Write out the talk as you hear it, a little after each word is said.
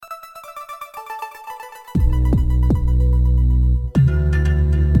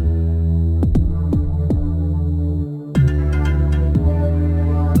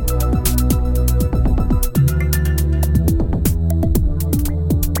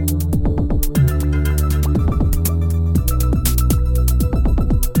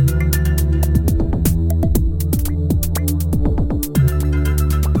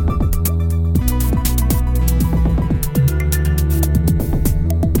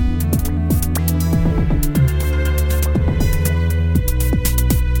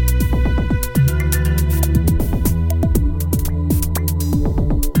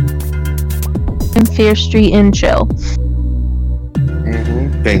Fear Street and Chill.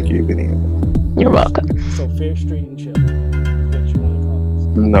 Thank you, Benita. You're welcome. So Fear Street and Chill. What you want to call this?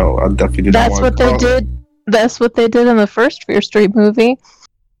 No, I definitely did not That's want what to they call did. That's what they did in the first Fear Street movie.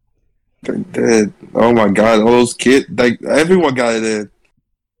 They did. Oh my god, all those kids, like everyone got it in.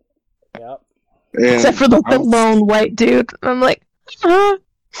 Yep. And Except for the lone white dude. I'm like, huh?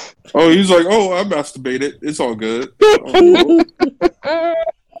 oh, he's like, oh, I masturbated. It's all good.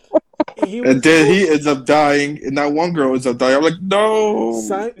 And then he ends up dying, and that one girl ends up dying. I'm like, no.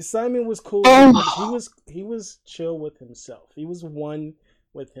 Simon was cool. He was chill with himself. He was one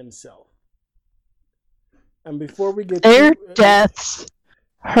with himself. And before we get their deaths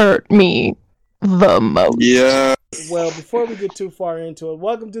hurt me the most. Yeah. Well, before we get too far into it,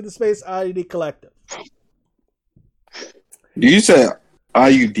 welcome to the Space Oddity Collective. You said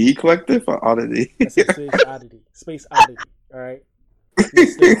IUD Collective or Oddity? I said Space Oddity. Space Oddity. All right.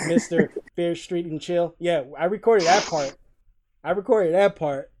 Mr. Fear Street and Chill. Yeah, I recorded that part.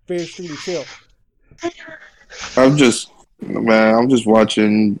 Fear Street and Chill. I'm just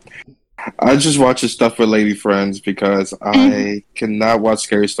watching. I just watch stuff with lady friends because I cannot watch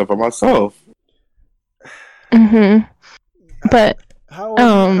scary stuff by myself. But how old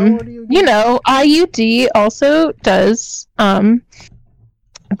are you? You know, IUD also does go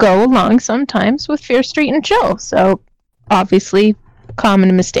along sometimes with Fear Street and Chill. So obviously,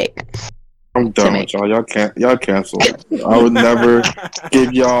 common mistake. I'm done with y'all. Y'all canceled. I would never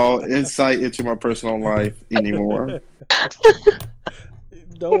give y'all insight into my personal life anymore.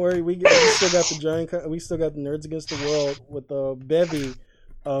 Don't worry, we still got the we still got the Nerds Against the World with a bevy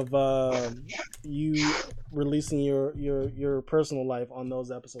of you releasing your personal life on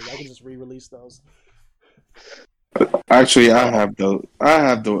those episodes. I can just re-release those. Actually, I have the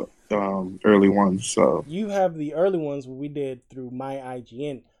early ones. So you have the early ones we did through my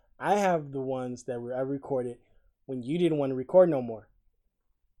IGN. I have the ones that I recorded when you didn't want to record no more.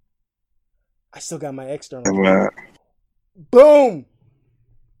 I still got my external. Boom!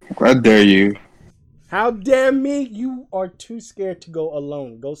 I dare you. How dare me? You are too scared to go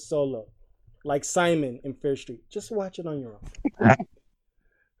alone. Go solo. Like Simon in Fear Street. Just watch it on your own.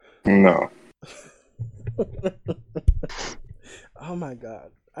 No. Oh my god.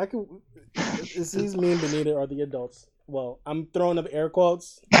 It seems me and Benita are the adults. Well, I'm throwing up air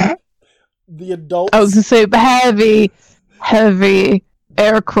quotes. The adults. I was going to say heavy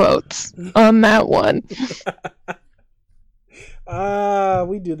air quotes on that one.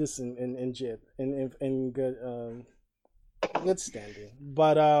 We do this in JIT in good standing.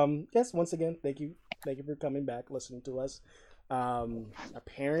 But yes, once again, thank you for coming back, listening to us.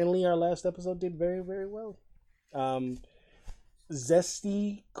 Apparently our last episode did very, very well.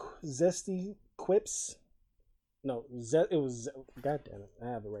 Zesty quips. No, it was. God damn it! I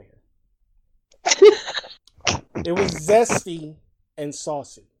have it right here. It was zesty and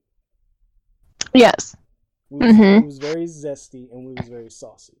saucy. Yes. We was very zesty and we was very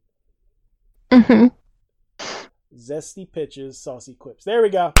saucy. Zesty pitches, saucy quips. There we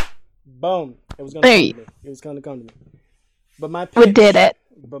go. Boom. It was gonna come to me. It was gonna come to me. But my pitch, we did it.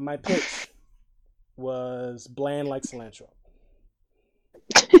 But my pitch was bland like cilantro.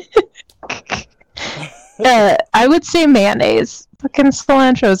 I would say mayonnaise. Fucking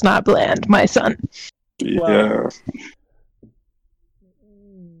cilantro is not bland, my son. Yeah.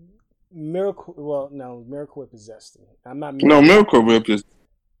 Miracle Whip is zesty. Miracle Whip is.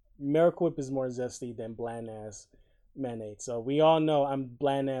 Miracle Whip is more zesty than bland ass mayonnaise. So we all know I'm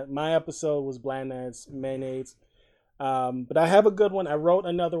bland ass. My episode was bland ass mayonnaise. But I have a good one. I wrote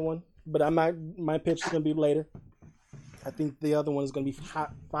another one, but my pitch is gonna be later. I think the other one is gonna be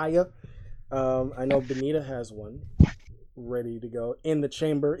hot fire. I know Benita has one ready to go in the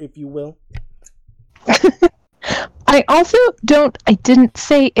chamber, if you will. I didn't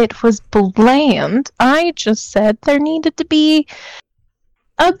say it was bland. I just said there needed to be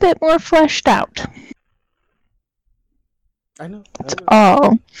a bit more fleshed out. I know.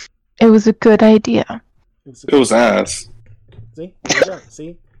 Oh, it was a good idea. It was ass. See? There you go.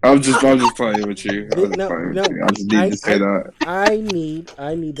 See? I'm just playing with you. I just need to say that. I need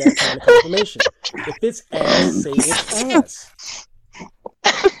that kind of confirmation. If it's ass, say it's ass.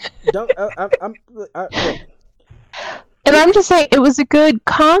 And I'm just saying, it was a good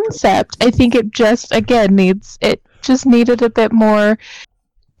concept. I think it just needed a bit more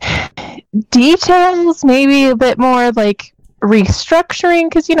details, maybe a bit more like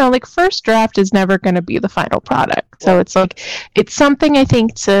restructuring, because first draft is never going to be the final product. So it's something I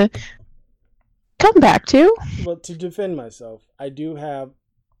think to come back to. Well, to defend myself, I do have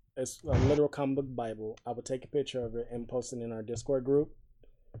a literal comic book Bible. I would take a picture of it and post it in our Discord group.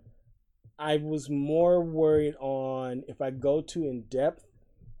 I was more worried on if I go too in depth,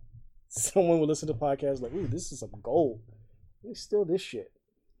 someone will listen to the podcast like, ooh, this is some gold. Let me steal this shit.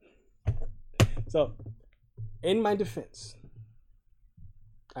 So, in my defense,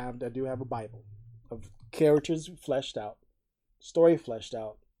 I do have a Bible of characters fleshed out, story fleshed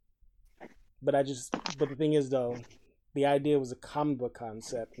out. But the thing is though, the idea was a comic book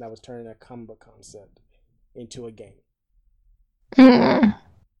concept, and I was turning a comic book concept into a game.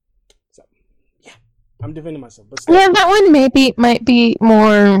 So, yeah, I'm defending myself. But still, yeah, that one might be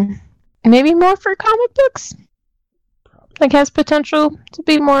more, maybe more for comic books. probably. Like has potential to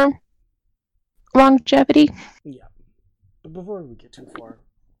be more longevity. Yeah. But before we get too far,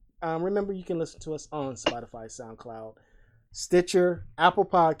 remember you can listen to us on Spotify, SoundCloud, Stitcher, Apple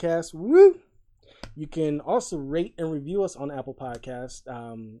Podcasts. Woo! You can also rate and review us on Apple Podcasts.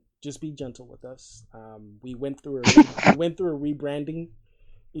 Just be gentle with us. We went through a rebranding,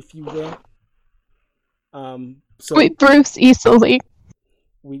 if you will. So We bruise easily.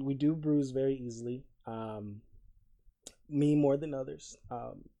 we do bruise very easily. Me more than others.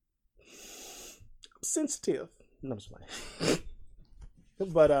 I'm sensitive. No, I'm just playing.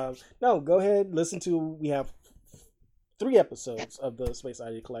 But no, go ahead, listen to. We have 3 episodes of the Space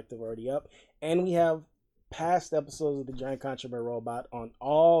Oddity Collective already up, and we have past episodes of the Giant Contraband Robot on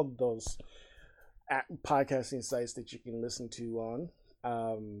all those podcasting sites that you can listen to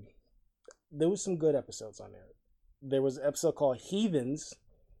on. There was some good episodes on there. There was an episode called Heathens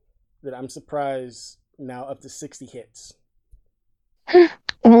that I'm surprised now up to 60 hits.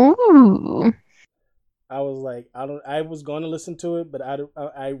 Ooh. I was like, I was going to listen to it, but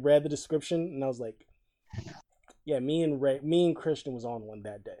I read the description and I was like, yeah, me and Christian was on one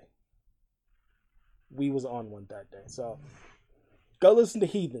that day. We was on one that day. So go listen to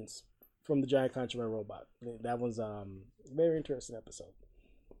Heathens from the Giant Contraband Robot. That was a very interesting episode.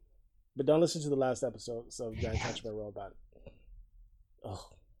 But don't listen to the last episode of Giant Contraband Robot. Oh.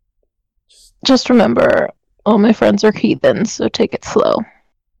 Just remember, all my friends are heathens, so take it slow.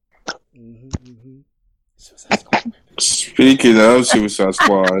 Suicide Squad. Speaking of Suicide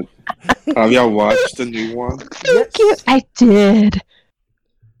Squad, have y'all watched the new one? Thank you. I did.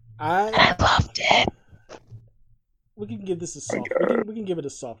 I loved it. We can give this a soft. We can give it a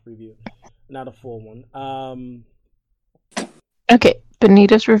soft review, not a full one. Okay,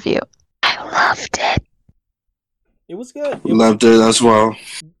 Benita's review. I loved it. It was good. Loved it as well.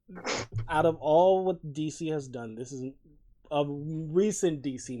 Out of all what DC has done, this is of recent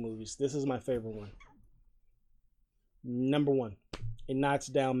DC movies. This is my favorite one. Number 1. It knocks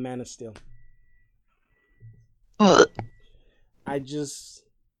down Man of Steel. Come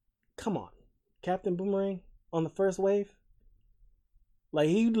on, Captain Boomerang on the first wave. Like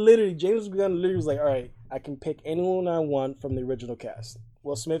James Gunn literally was like, all right, I can pick anyone I want from the original cast.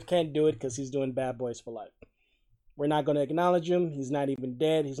 Will Smith can't do it because he's doing Bad Boys for Life. We're not going to acknowledge him. He's not even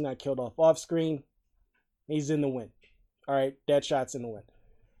dead. He's not killed off screen. He's in the wind. All right, Deadshot's in the wind.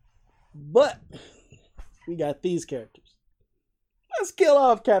 But we got these characters. Let's kill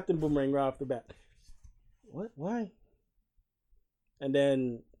off Captain Boomerang right off the bat. What? Why? And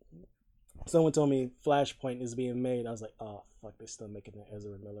then someone told me Flashpoint is being made. I was like, oh, fuck, they're still making an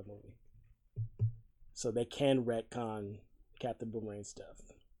Ezra Miller movie. So they can retcon Captain Boomerang stuff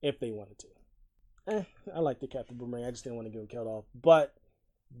if they wanted to. I like the Captain Boomerang. I just didn't want to get him killed off. But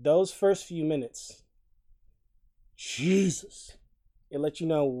those first few minutes, Jesus, it let you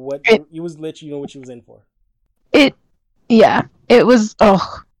know what it was. Let you know what you was in for. It was.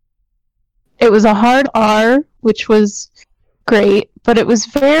 It was a hard R, which was great, but it was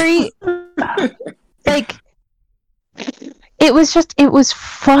very like it was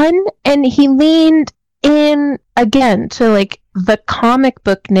fun, and he leaned in again to like the comic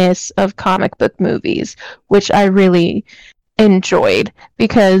bookness of comic book movies, which I really enjoyed,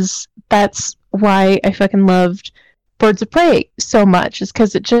 because that's why I fucking loved Birds of Prey so much, is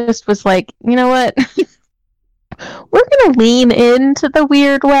because it just was like, you know what, we're gonna lean into the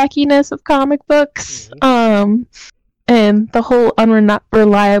weird wackiness of comic books, and the whole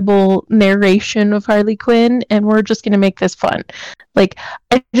unreliable narration of Harley Quinn, and we're just gonna make this fun. Like,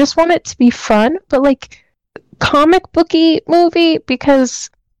 I just want it to be fun, but like comic booky movie,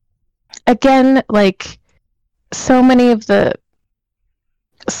 because again, like so many of the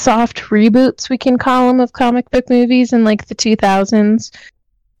soft reboots, we can call them, of comic book movies in like the 2000s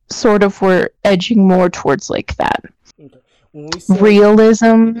sort of were edging more towards like that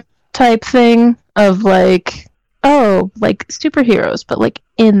realism type thing of like, oh, like superheroes, but like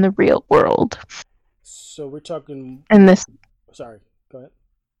in the real world. So we're talking, and this, sorry, go ahead.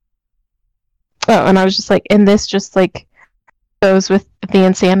 Oh, and I was just like, and this just like goes with the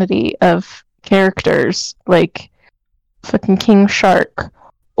insanity of characters like fucking King Shark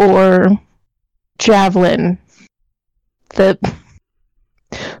or Javelin.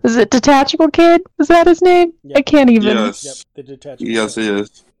 Was it Detachable Kid? Was that his name? Yep. I can't even. Yes. Yep, the detachable. Yes, it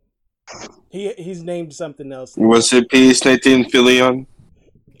is. He's named something else. Was it Peace Nathan Fillion?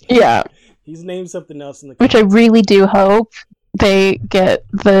 Yeah. He's named something else in the. Which I really do hope they get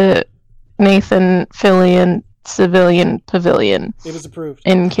the Nathan Fillion Civilian Pavilion. It was approved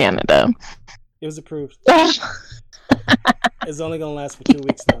in Canada. It was approved. It's only gonna last for 2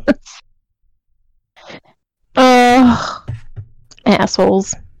 weeks now.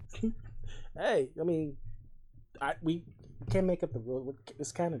 Assholes. Hey, I mean, we can't make up the rule.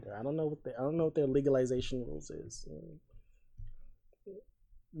 It's Canada. I don't know what their legalization rules is.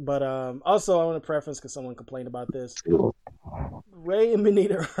 But also, I want to preference because someone complained about this. Ray and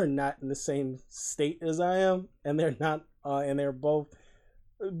Benita are not in the same state as I am, and they're not, and they're both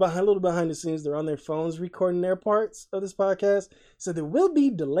a little behind the scenes. They're on their phones recording their parts of this podcast, so there will be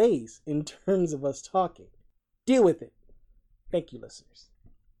delays in terms of us talking. Deal with it. Thank you, listeners.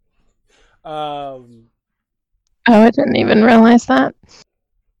 Oh, I didn't even realize that.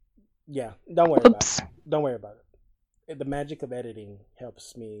 Yeah, don't worry about it. Don't worry about it. The magic of editing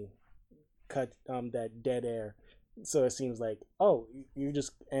helps me cut that dead air, so it seems like, oh, you're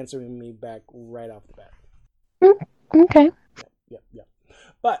just answering me back right off the bat. Okay. Yeah.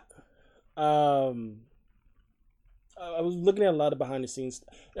 But I was looking at a lot of behind the scenes.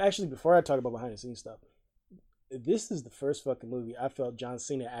 Actually, before I talk about behind the scenes stuff, this is the first fucking movie I felt John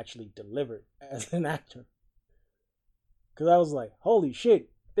Cena actually delivered as an actor. Because I was like, holy shit,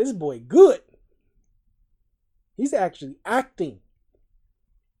 this boy good. He's actually acting.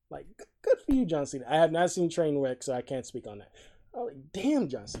 Like, good for you, John Cena. I have not seen Trainwreck, so I can't speak on that. I was like, damn,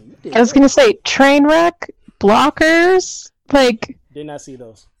 John Cena, you did. I was going to say, Trainwreck, Blockers, like... Did not see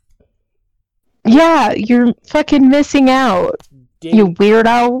those. Yeah, you're fucking missing out. You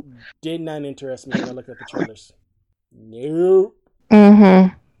weirdo. Did not interest me when I looked at the trailers. Nope.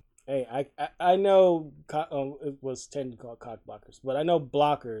 Mm-hmm. Hey, I know it was technically called Cock Blockers, but I know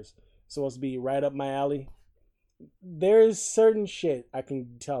Blockers supposed to be right up my alley. There's certain shit I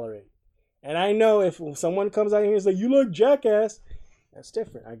can tolerate. And I know if someone comes out here and says, you like Jackass, that's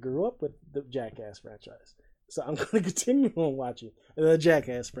different. I grew up with the Jackass franchise. So I'm going to continue on watching the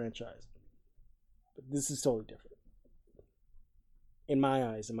Jackass franchise. But this is totally different. In my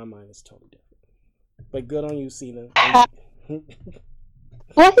eyes, in my mind, it's totally different. But good on you, Cena.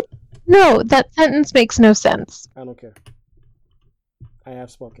 What? No, that sentence makes no sense. I don't care. I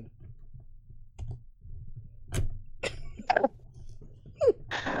have spoken.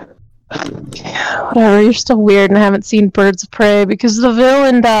 Whatever, you're still weird and haven't seen Birds of Prey because the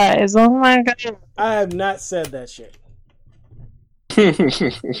villain dies. Oh my god. I have not said that shit.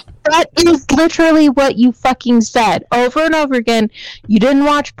 That is literally what you fucking said over and over again. You didn't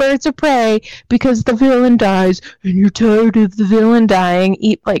watch Birds of Prey because the villain dies and you're tired of the villain dying.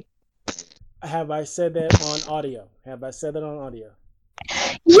 Have I said that on audio?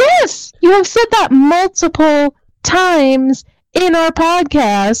 Yes! You have said that multiple times in our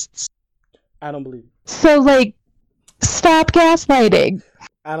podcasts. I don't believe it. So, stop gaslighting.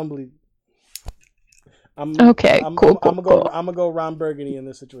 I don't believe it. Okay, cool. I'm gonna go Ron Burgundy in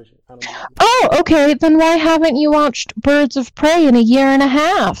this situation. I don't believe it. Oh, okay. Then why haven't you watched Birds of Prey in a year and a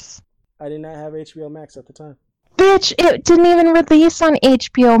half? I did not have HBO Max at the time. Bitch, it didn't even release on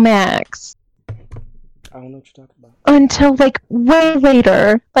HBO Max. I don't know what you're talking about. Until, way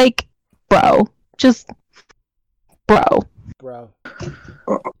later. Bro. Just... Bro.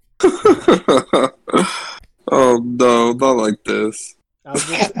 Oh, no, not like this.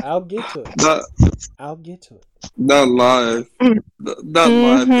 I'll get to it. I'll get to it. Not live. Not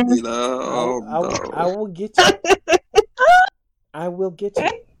live, Benita. Oh, no. I will get to it. I will get to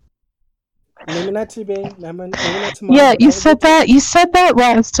it. Maybe not today. Maybe not tomorrow. Yeah, you said that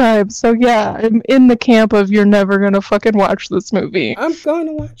last time. So yeah, I'm in the camp of you're never gonna fucking watch this movie. I'm going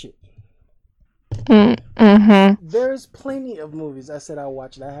to watch it. Mm-hmm. There's plenty of movies I said I'll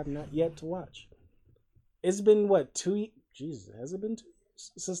watch that I have not yet to watch. It's been what, 2 years? Jesus, has it been 2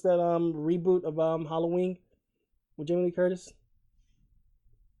 years since that reboot of Halloween with Jamie Lee Curtis?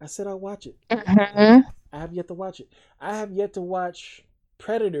 I said I'll watch it. Mm-hmm. I have yet to watch it. I have yet to watch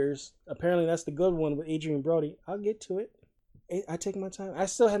Predators. Apparently that's the good one with Adrian Brody. I'll get to it. I take my time. I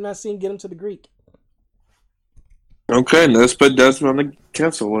still have not seen Get Him to the Greek. Okay, let's put Desmond on the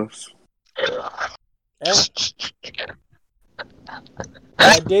cancel list. Hey.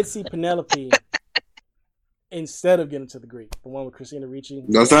 I did see Penelope instead of Get Him to the Greek, the one with Christina Ricci.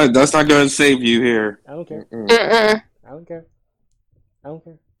 That's not going to save you here. I don't care. Mm-mm. I don't care. I don't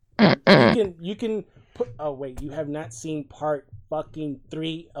care. Mm-mm. You can put. Oh wait, you have not seen part fucking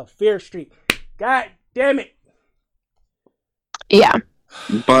 3 of Fear Street. God damn it! Yeah,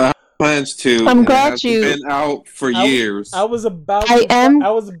 But I have plans to. I'm And it glad has you. been out for years. I was about I to. am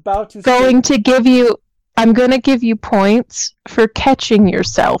I was about to going say, to give you. I'm going to give you points for catching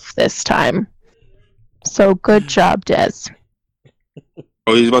yourself this time. So good job, Des.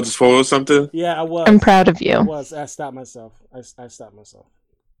 Oh, he's about to spoil something. yeah, I was. I'm proud of I you. was. I stopped myself. I stopped myself.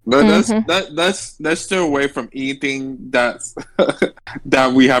 That's still away from anything that's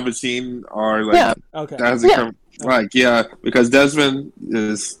that we haven't seen or like Yeah. Okay. that hasn't come. Like because Desmond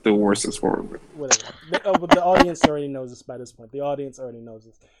is the worst at horror. Whatever. The audience already knows this by this point. The audience already knows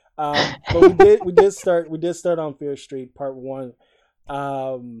this. But we did start on Fear Street Part 1.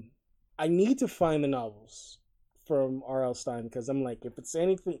 I need to find the novels from R.L. Stine because I'm like, if it's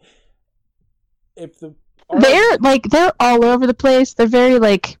anything, They're all over the place. They're very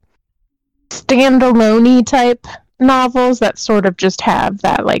like standalone type novels that sort of just have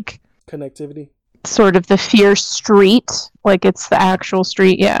that like connectivity, sort of the Fear Street, like it's the actual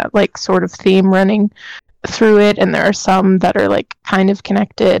street, yeah, like sort of theme running through it, and there are some that are like kind of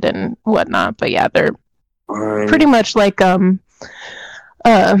connected and whatnot, but yeah, they're pretty much like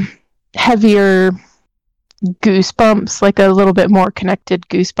heavier Goosebumps, like a little bit more connected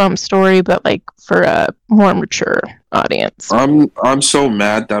Goosebumps story, but like for a more mature audience. I'm so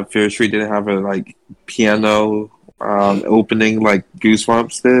mad that Fear Street didn't have a like piano opening like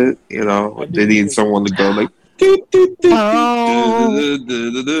Goosebumps did. You know, they need someone to go like.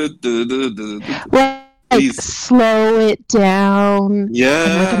 Like slow it down.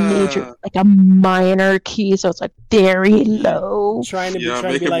 Yeah. Like a minor key, so it's like very low. Trying to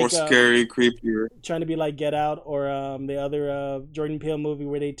make it more scary, creepier. Trying to be like Get Out or the other Jordan Peele movie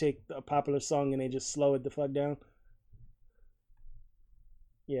where they take a popular song and they just slow it the fuck down.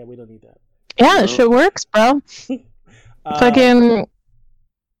 Yeah, we don't need that. Yeah, that shit works, bro. Fucking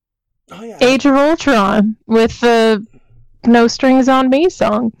Age of Ultron with the No Strings on Me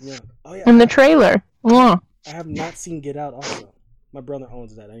song in the trailer. I have not seen Get Out also. My brother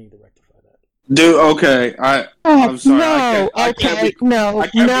owns that. I need to rectify that. Dude, okay. I'm sorry. No, I can't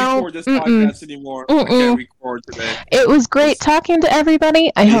record this podcast anymore. I can't record today. It was great talking to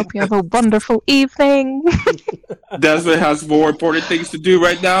everybody. I hope you have a wonderful evening. Desmond has more important things to do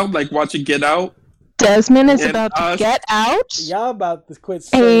right now, like watching Get Out. Desmond is about to get out. Y'all about to quit.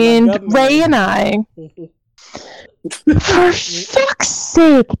 And Ray and I. For fuck's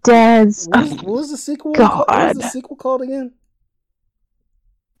sake, Des. What was the sequel? God. What was the sequel called again?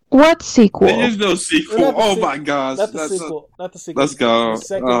 What sequel? There is no sequel. Oh my gosh. Not the sequel. Not the sequel. Let's go.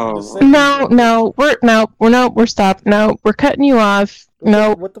 We're stopped. No, we're cutting you off.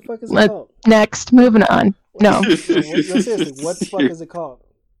 No. What the fuck is it called? Next, moving on. No. Seriously, what the fuck is it called?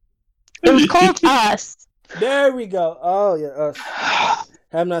 It was called Us. There we go. Oh yeah, Us.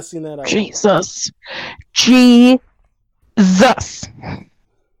 Have not seen that. Jesus. That's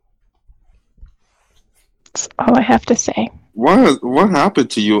all I have to say. What happened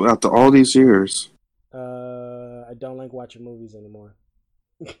to you after all these years? I don't like watching movies anymore.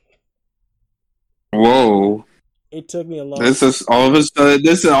 Whoa. It took me a long. This is all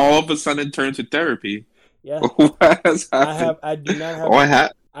of a sudden turned to therapy. Yeah. What has happened? I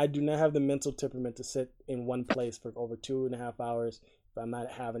do not have the mental temperament to sit in one place for over 2.5 hours if I'm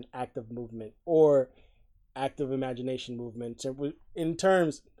not having active movement or active imagination movement. In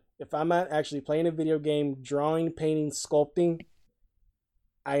terms, if I'm not actually playing a video game, drawing, painting, sculpting,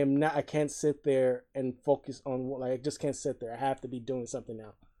 I can't sit there and focus on, like, I just can't sit there. I have to be doing something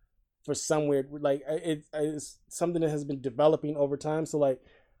now. For some weird, like, it's something that has been developing over time. So, like,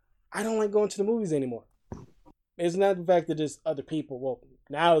 I don't like going to the movies anymore. It's not the fact that there's other people. Well,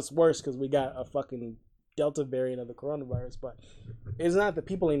 now it's worse because we got a fucking Delta variant of the coronavirus. But it's not the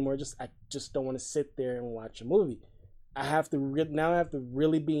people anymore. I just don't want to sit there and watch a movie. I have to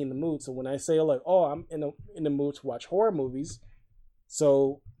really be in the mood. So when I say, like, oh, I'm in the mood to watch horror movies.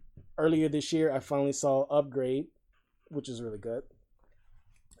 So earlier this year, I finally saw Upgrade, which is really good.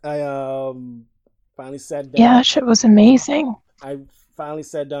 I finally sat down. Yeah, shit was amazing. I finally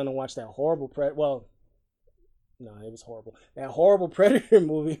sat down and watched that horrible no, it was horrible. That horrible Predator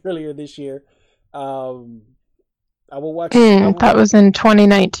movie earlier this year. I will watch. That was in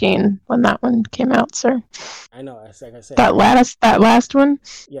 2019 when that one came out, sir. I know. Like I said, that last one.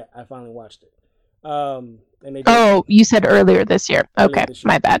 Yeah, I finally watched it. You said earlier this year. Okay,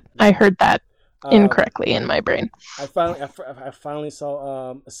 my bad. I heard that incorrectly in my brain. I finally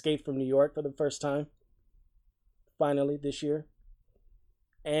saw Escape from New York for the first time. Finally this year,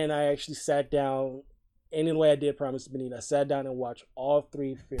 and I actually sat down anyway, I did Promise Benita. I sat down and watched all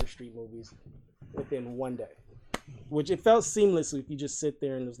 3 Fear Street movies within one day, which it felt seamlessly if you just sit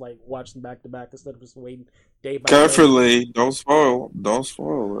there and just like watch them back to back instead of just waiting day by day. Carefully, don't spoil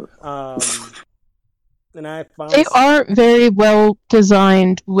it. And I found They are very well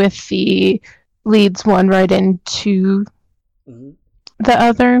designed with the leads one right into the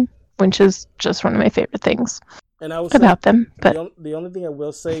other, which is just one of my favorite things and I was about them. But the only thing I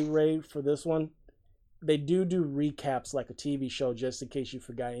will say, Ray, for this one, they do recaps like a TV show just in case you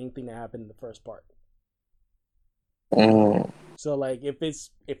forgot anything that happened in the first part. So like if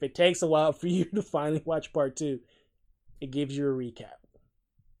it takes a while for you to finally watch part 2, it gives you a recap.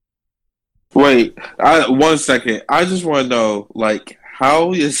 Wait, 1 second. I just want to know, like,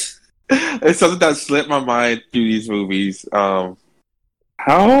 how is it's something that slipped my mind through these movies.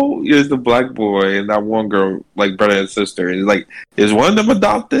 How is the black boy and that one girl like brother and sister? Is one of them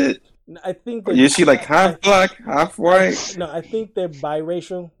adopted? I think is she like half black, half white? No, I think they're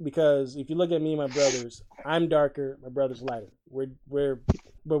biracial because if you look at me and my brothers, I'm darker, my brother's lighter. We're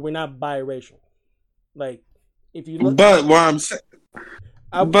not biracial. Like if you look, but what I'm saying,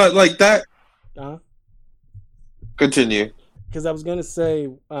 but like that. Continue. Because I was gonna say,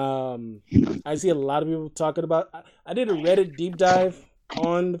 I see a lot of people talking about. I did a Reddit deep dive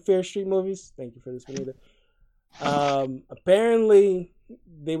on the Fear Street movies. Thank you for this, Benita. Apparently,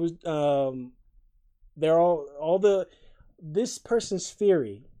 they was they're all this person's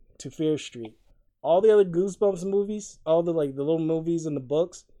theory to Fear Street. All the other Goosebumps movies, all the like the little movies in the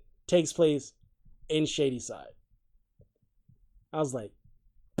books, takes place in Shadyside. I was like,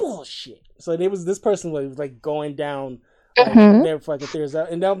 bullshit. So there was this person was like going down their fucking theories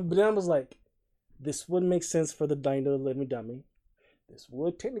out, and then I was like, this would make sense for the Night of the Living Dummy. This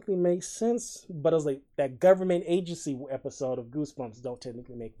would technically make sense, but I was like, that government agency episode of Goosebumps don't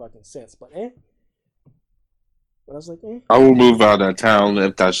technically make fucking sense. But But I was like, I would move out of town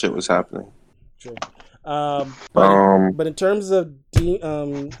if that shit was happening. True. But in terms of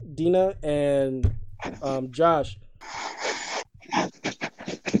Dina and Josh.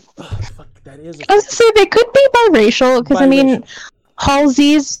 That is I was gonna say they could be biracial because I mean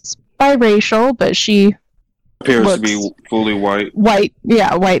Halsey's biracial, but she appears to be fully white.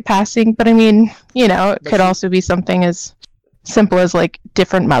 White passing. But I mean, it could also be something as simple as like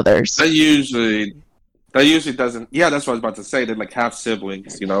different mothers. That usually doesn't. Yeah, that's what I was about to say. They're like half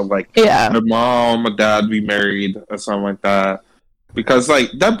siblings, like their mom or dad be married or something like that. Because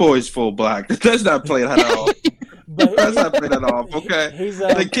like that boy's full black. That's not playing that at all. That's not playing that off. Okay,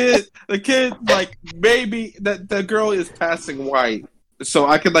 the kid, like maybe the girl is passing white, so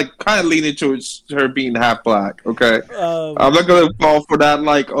I could like kind of lean into her being half black. Okay, I'm not gonna fall for that.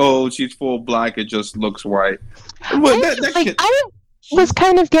 Like, oh, she's full black. It just looks white. I was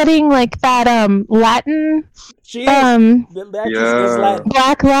kind of getting like that Latin. She is. Latin.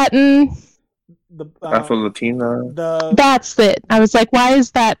 Black Latin. Afro-Latina. That's it. I was like, why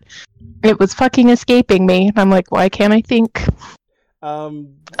is that? It was fucking escaping me. And I'm like, why can't I think of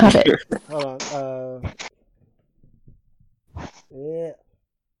it? Hold on. Yeah.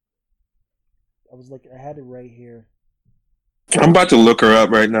 I had it right here. I'm about to look her up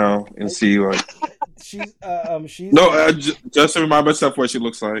right now and see like. She's just to remind myself what she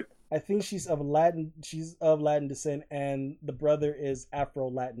looks like. I think she's of Latin. She's of Latin descent, and the brother is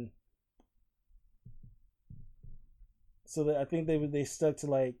Afro-Latin. So I think they stuck to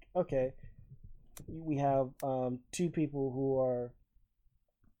like, okay, we have 2 people who are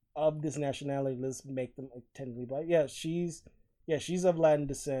of this nationality. Let's make them technically black. She's of Latin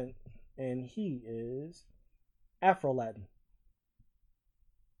descent, and he is Afro-Latin.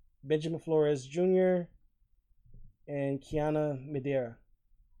 Benjamin Flores Jr. and Kiana Medera.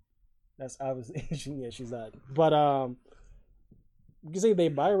 That's obviously she's Latin. But you can say they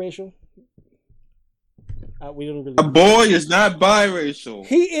biracial. We don't really. A boy is not biracial.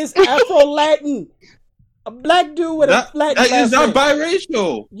 He is Afro-Latin. A black dude with a flat. That is not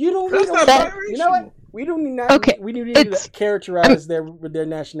biracial. That's not biracial. You know what? We don't need Okay, we need to characterize their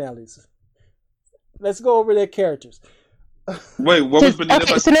nationalities. Let's go over their characters. Wait, what was Benita?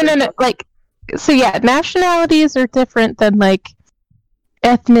 Okay, so no. Like, so yeah, nationalities are different than like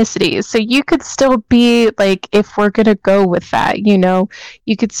ethnicities. So you could still be like, if we're gonna go with that,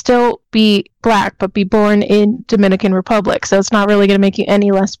 you could still be black but be born in Dominican Republic. So it's not really gonna make you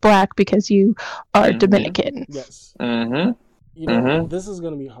any less black because you are Dominican. Yes. Mm-hmm. This is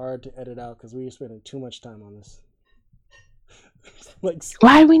gonna be hard to edit out because we're spending too much time on this. Like,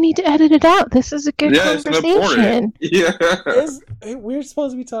 why do we need to edit it out? This is a good conversation. Yeah, we're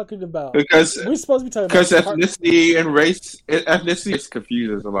supposed to be talking about because ethnicity and ethnicity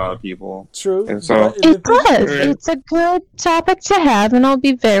confuses a lot of people. True, and so it does. It's a good topic to have, and I'll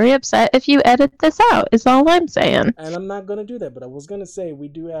be very upset if you edit this out. Is all I'm saying. And I'm not gonna do that, but I was gonna say we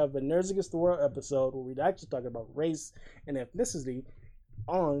do have a Nerds Against the World episode where we actually talk about race and ethnicity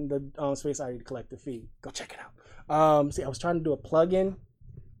on the Space Oddity Collective feed. Go check it out. See, I was trying to do a plug-in.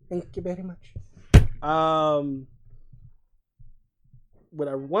 Thank you very much. What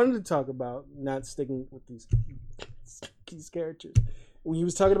I wanted to talk about, not sticking with these characters, when he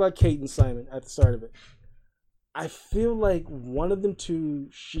was talking about Kate and Simon at the start of it, I feel like one of them two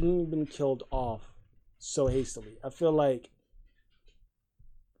shouldn't have been killed off so hastily. I feel like,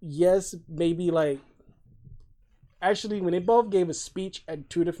 yes, maybe like, actually, when they both gave a speech at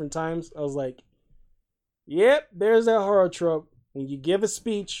 2 different times, I was like, yep, there's that horror trope. When you give a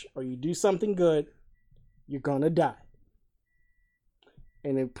speech or you do something good, you're gonna die.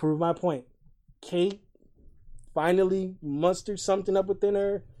 And it proved my point. Kate finally mustered something up within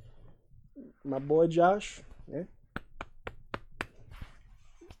her. My boy Josh. Yeah.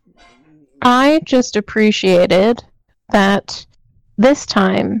 I just appreciated that this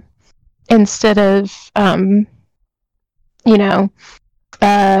time, instead of,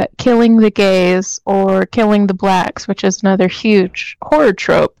 killing the gays or killing the blacks, which is another huge horror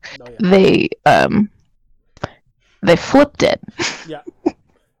trope, they flipped it. Yeah.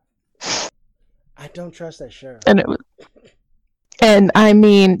 I don't trust that sheriff. And I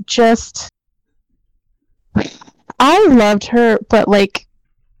mean, I loved her, but like,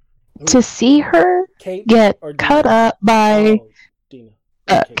 to see her Kate get cut up by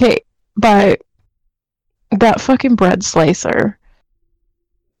Kate, by that fucking bread slicer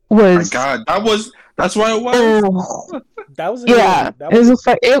was. Oh my God, that's why it was. That was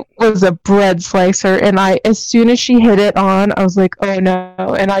it was a bread slicer, and as soon as she hit it on, I was like, oh no,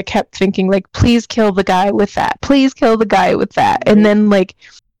 and I kept thinking like, please kill the guy with that, please kill the guy with that, and then like,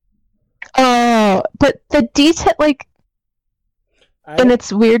 but the detail, like, and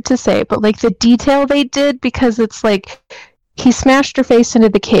it's weird to say, but like the detail they did, because it's like he smashed her face into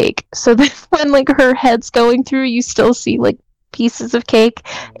the cake, so then when like her head's going through, you still see like pieces of cake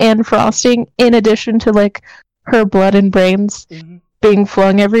and frosting, in addition to like her blood and brains being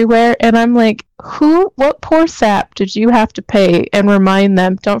flung everywhere. And I'm like, what poor sap did you have to pay and remind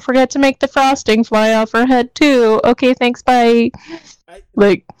them, don't forget to make the frosting fly off her head too? Okay, thanks, bye.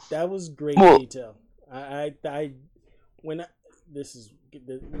 That was great detail. You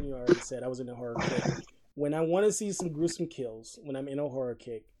already said I was in a horror kick. When I want to see some gruesome kills, when I'm in a horror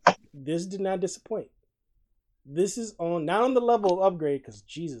kick, this did not disappoint. This is not on the level of Upgrade, because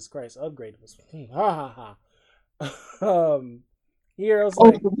Jesus Christ, Upgrade was here I was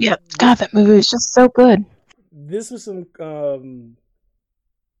like, yeah, God, that movie was just so good. This was some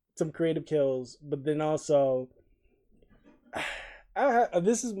creative kills, but then also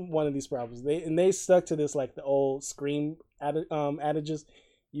this is one of these problems. They stuck to this like the old Scream adages.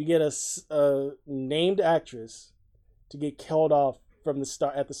 You get a named actress to get killed off from the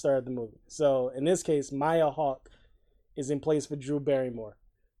start at the start of the movie. So in this case, Maya Hawke is in place for Drew Barrymore,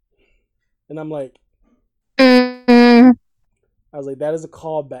 and I'm like, I was like, that is a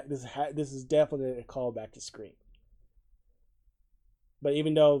callback. This is definitely a callback to Scream. But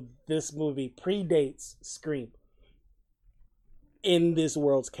even though this movie predates Scream in this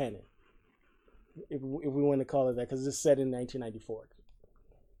world's canon, if we want to call it that, because it's set in 1994,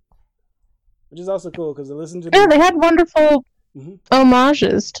 which is also cool because I listened to they had wonderful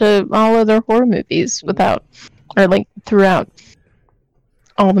homages to all other horror movies throughout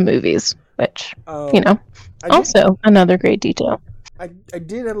all the movies, which also another great detail. I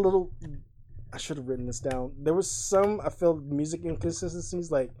did have a little. I should have written this down. There was some, I felt, music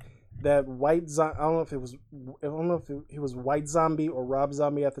inconsistencies, like that White Zombie. I don't know if it was White Zombie or Rob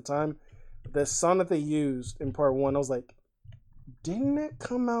Zombie at the time. The song that they used in part 1, I was like, didn't that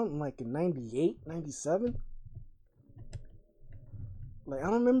come out in like 98, 97? Like, I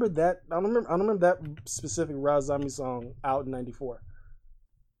don't remember that. I don't remember that specific Rob Zombie song out in 94.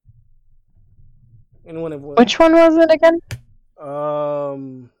 Which one was it again?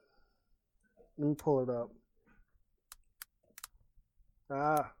 Let me pull it up.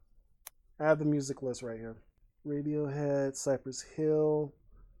 I have the music list right here. Radiohead, Cypress Hill,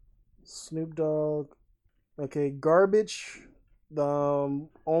 Snoop Dogg. Okay, Garbage.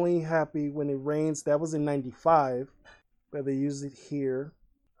 Only Happy When It Rains. That was in 95, but they used it here.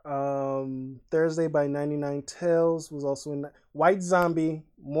 Thursday by 99 Tales was also in. White Zombie,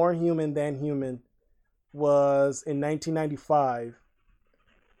 More Human Than Human, was in 1995.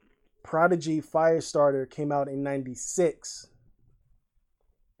 Prodigy Firestarter came out in 96.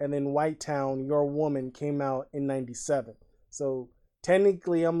 And then White Town, Your Woman, came out in 97. So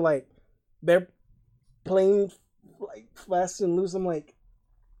technically, I'm like, they're playing like fast and loose. I'm like,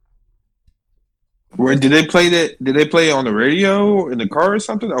 where did they play that? Did they play it on the radio in the car or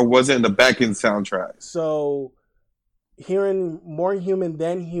something, or was it in the back end soundtrack? So, hearing More Human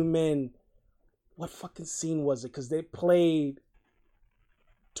Than Human, what fucking scene was it? Because they played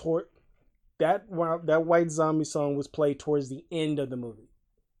that White Zombie song was played towards the end of the movie,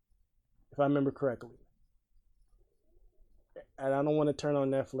 if I remember correctly. And I don't want to turn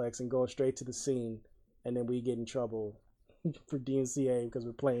on Netflix and go straight to the scene, and then we get in trouble for DMCA because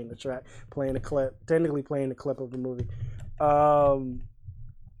we're playing the clip of the movie,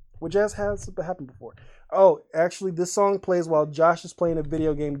 which has happened before. Oh, actually, this song plays while Josh is playing a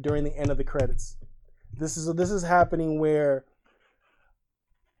video game during the end of the credits. This is happening where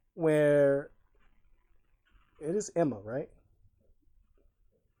it is Emma, right?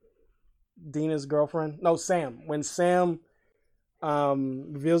 Dina's girlfriend. No, Sam. When Sam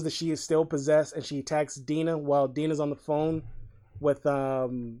reveals that she is still possessed and she attacks Dina while Dina's on the phone with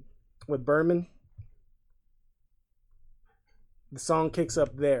Berman. The song kicks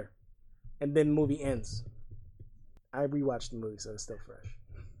up there, and then the movie ends. I rewatched the movie, so it's still fresh.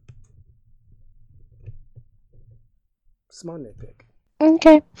 Small nitpick.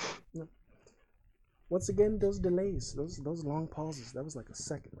 Okay. Once again, those delays, those long pauses. That was like a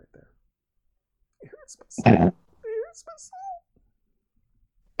second right there. It hurts my soul. It hurts my soul.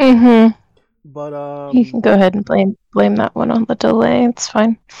 Mm-hmm. But you can go ahead and blame that one on the delay. It's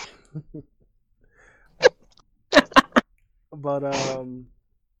fine. But the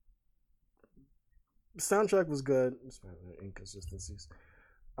soundtrack was good. Inconsistencies.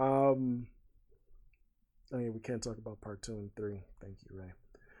 Oh yeah, we can't talk about part 2 and 3. Thank you, Ray.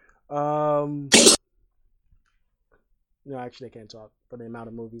 No, actually, I can't talk for the amount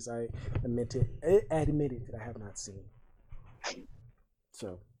of movies I admitted that I have not seen.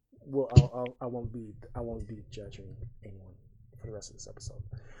 So, I won't be judging anyone for the rest of this episode.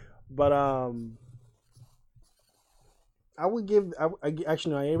 But I would give. I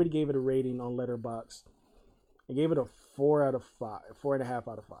already gave it a rating on Letterboxd. I gave it a 4 out of 5, 4.5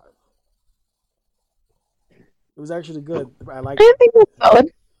 out of 5. It was actually good. I think it's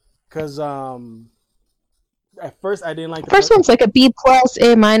solid. Because at first I didn't like the first one's like a B+,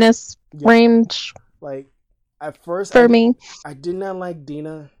 A- range. Like at first for me, I did not like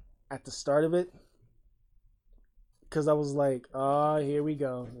Dina at the start of it because I was like, oh, here we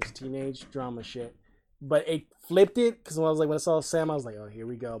go, this teenage drama shit. But it flipped it because when I saw Sam, I was like, oh, here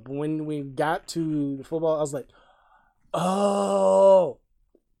we go. But when we got to the football, I was like, oh,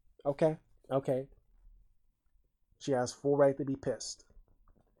 okay. She has full right to be pissed.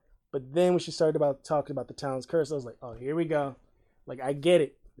 But then when she started talking about the town's curse, I was like, oh, here we go. Like, I get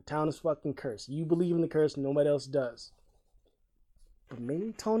it. The town is fucking cursed. You believe in the curse, nobody else does. But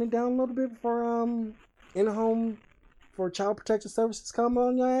maybe tone it down a little bit for in-home for Child Protective Services come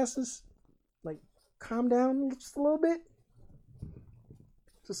on your asses. Like, calm down just a little bit.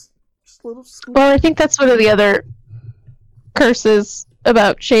 Just a little scoop. Well, I think that's one of the other curses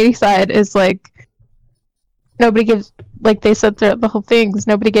about Shady Side is like nobody gives, like they said throughout the whole thing,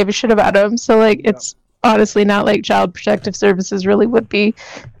 nobody gave a shit about him. So like it's honestly not like Child Protective Services really would be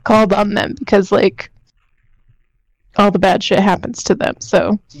called on them because like all the bad shit happens to them.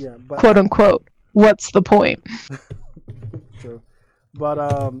 So quote unquote, what's the point? True. But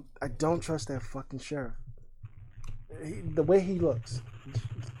I don't trust that fucking sheriff. The way he looks,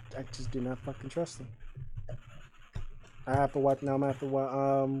 I just do not fucking trust him. I have to watch now. I'm gonna have to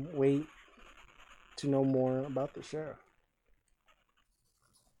wait to know more about the sheriff.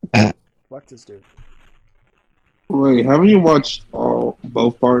 Fuck this dude. Wait, haven't you watched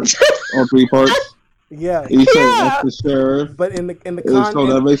both parts, all 3 parts? Yeah. You said that's the sheriff. But in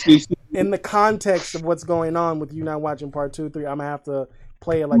the context of what's going on with you not watching part 2, 3, I'm gonna have to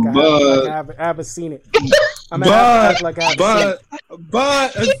play it like I haven't seen it. I'm gonna have to act like I haven't seen it.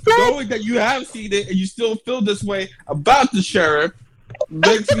 But knowing that you have seen it and you still feel this way about the sheriff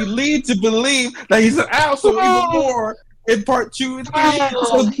makes me lead to believe that he's an asshole even more in part 2 and 3.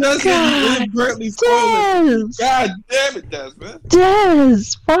 So doesn't inadvertently spoil it. God damn it, Desmond.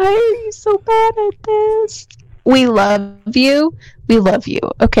 Des, why are you so bad at this? We love you. We love you.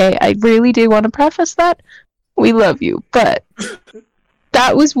 Okay, I really do want to preface that. We love you, but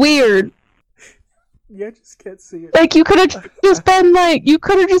that was weird. Yeah, I just can't see it. Like, you could have just been like,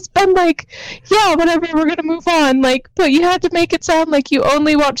 yeah, whatever, we're gonna move on. Like, but you had to make it sound like you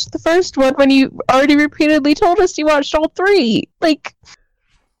only watched the first one when you already repeatedly told us you watched all three. Like,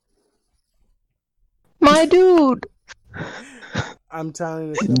 my dude. I'm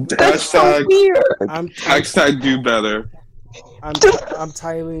telling you. That's so weird. Hashtag do better. I'm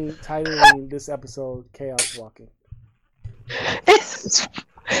titling this episode "Chaos Walking."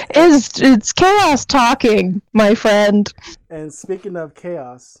 It's chaos talking, my friend. And speaking of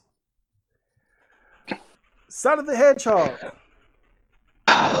chaos, Son of the Hedgehog.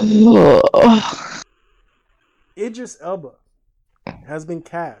 Idris Elba has been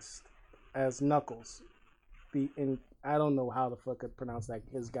cast as Knuckles. I don't know how the fuck I pronounce that,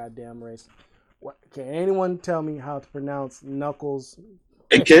 his goddamn race. What, can anyone tell me how to pronounce Knuckles?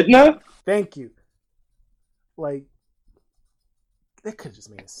 Echidna? Thank you. Like, they could have just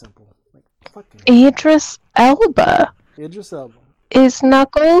made it simple. Like, fucking Idris Elba. Idris Elba. Is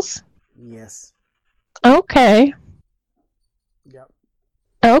Knuckles? Yes. Okay. Yep.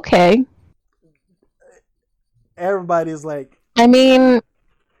 Okay. Everybody's like... I mean,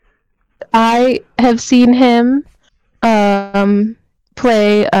 I have seen him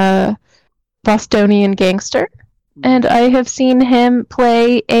play a Bostonian gangster, and I have seen him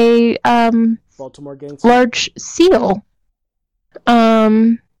play a Baltimore gangster, large seal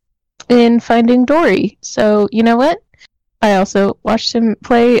in Finding Dory. So, you know what? I also watched him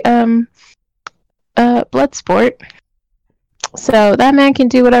play Bloodsport. So that man can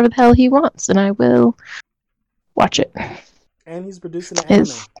do whatever the hell he wants, and I will watch it. And he's producing an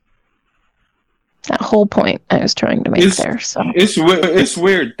anime. That whole point I was trying to make there. So it's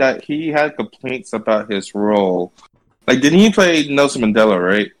weird that he had complaints about his role. Like, didn't he play Nelson Mandela,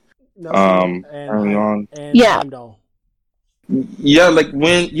 right? Early on. Yeah. Heimdall. Yeah,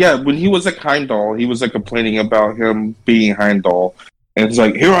 when he was like Heimdall, he was like complaining about him being Heimdall, and it's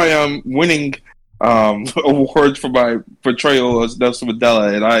like, here I am winning awards for my portrayal as Nelson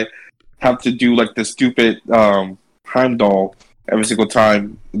Mandela, and I have to do like the stupid Heimdall every single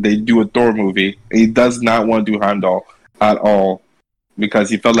time they do a Thor movie. And he does not want to do Heimdall at all because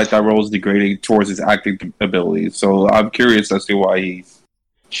he felt like that role was degrading towards his acting abilities. So I'm curious as to why he's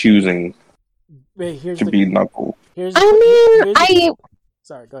choosing to be Knuckles.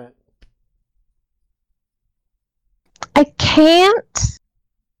 Sorry, go ahead. I can't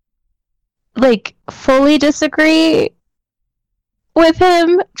fully disagree with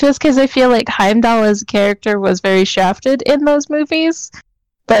him, just because I feel like Heimdall as a character was very shafted in those movies.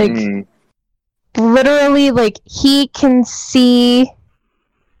 Literally, he can see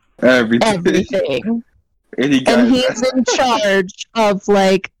everything. And he's in charge of,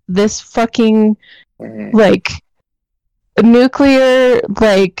 this fucking, nuclear,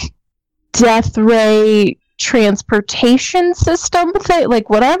 death ray transportation system thing,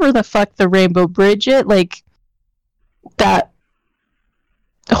 whatever the fuck the Rainbow Bridge is, that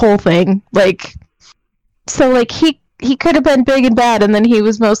whole thing, so he could have been big and bad, and then he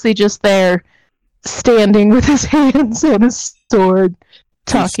was mostly just there standing with his hands on his sword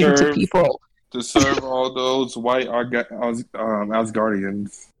talking to people to serve all those white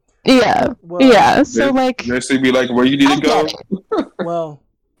Asgardians. Yeah. So they be like, where you need to go. Well,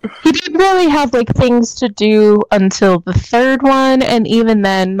 he didn't really have things to do until the third one, and even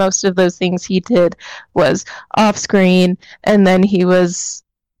then most of those things he did was off screen, and then he was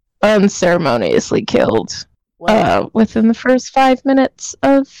unceremoniously killed within the first 5 minutes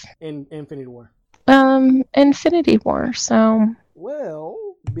of Infinity War. Infinity War. So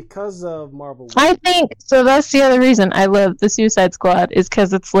because of Marvel, I think so. That's the other reason I love the Suicide Squad, is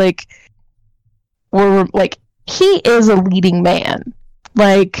because it's we're he is a leading man.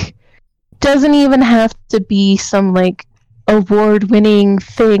 Doesn't even have to be some award-winning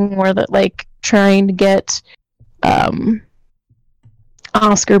thing where that trying to get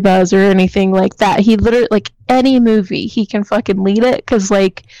Oscar buzz or anything like that. He literally any movie he can fucking lead it, because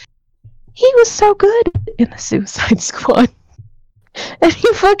he was so good in the Suicide Squad, and he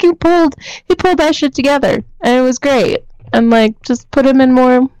pulled that shit together, and it was great. And just put him in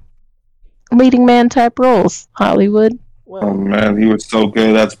more leading man type roles, Hollywood. Oh man, he was so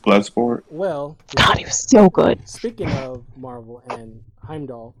good. That's Bloodsport. Well, God, he was so good. Speaking of Marvel and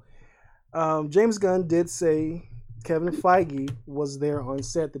Heimdall, James Gunn did say Kevin Feige was there on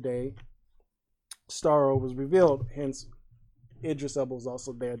set the day Starro was revealed. Hence, Idris Elba was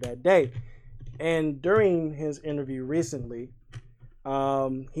also there that day. And during his interview recently,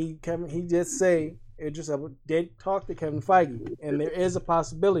 he did say Idris Elba did talk to Kevin Feige, and there is a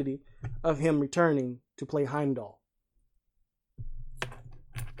possibility of him returning to play Heimdall.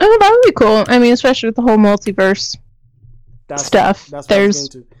 Oh, that would be cool. I mean, especially with the whole multiverse stuff. That's what I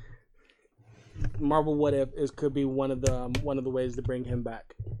was into. Marvel What If could be one of the ways to bring him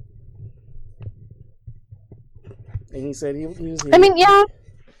back. And he said he was here. I mean, yeah.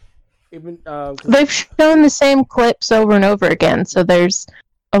 Even they've shown the same clips over and over again, so there's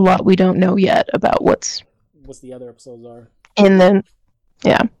a lot we don't know yet about what's the other episodes are. And then,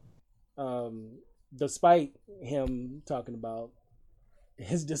 yeah. Despite him talking about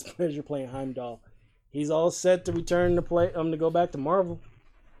his displeasure playing Heimdall, he's all set to return to play to go back to Marvel.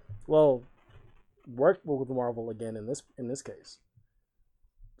 Well, work with Marvel again in this case.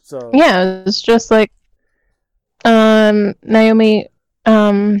 So yeah, it's just like Naomi,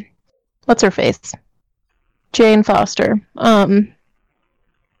 what's her face? Jane Foster. Natalie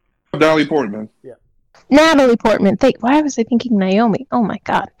Portman. Yeah. Natalie Portman. Why was I thinking Naomi? Oh my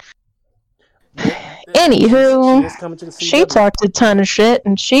god. Anywho, she talked a ton of shit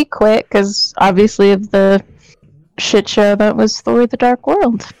and she quit because obviously of the shit show that was Thor: The Dark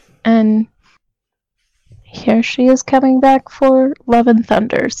World. And here she is coming back for Love and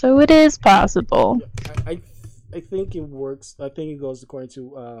Thunder, so it is possible. I think it works. I think it goes according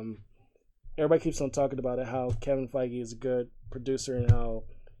to everybody keeps on talking about it, how Kevin Feige is a good producer and how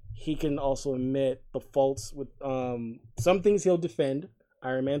he can also admit the faults with some things he'll defend.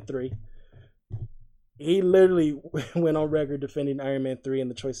 Iron Man 3. He literally went on record defending Iron Man 3 and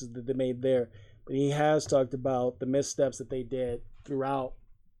the choices that they made there. But he has talked about the missteps that they did throughout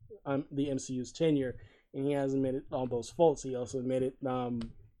the MCU's tenure. And he has admitted all those faults. He also admitted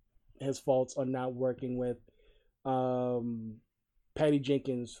his faults on not working with Patty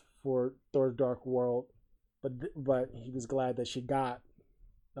Jenkins for Thor: Dark World. But he was glad that she got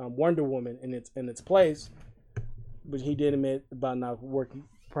Wonder Woman in its place. But he did admit about not working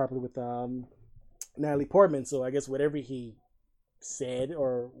properly with Natalie Portman. So I guess whatever he said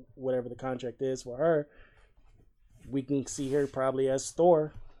or whatever the contract is for her, we can see her probably as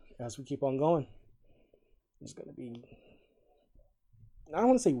Thor as we keep on going. It's going to be, I don't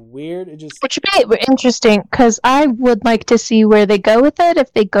want to say weird. Which would be interesting because I would like to see where they go with it.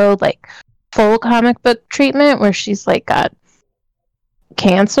 If they go like full comic book treatment where she's like got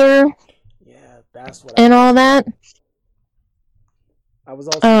cancer. Yeah, that's what. And all that. I was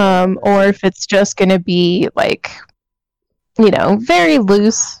also or if it's just going to be like, very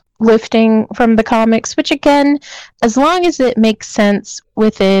loose lifting from the comics, which again, as long as it makes sense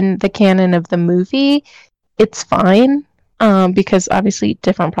within the canon of the movie, it's fine. Because obviously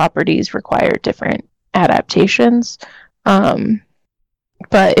different properties require different adaptations.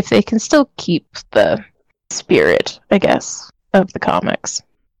 But if they can still keep the spirit, I guess, of the comics.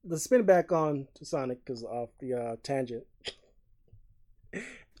 Let's spin back on to Sonic because off the tangent.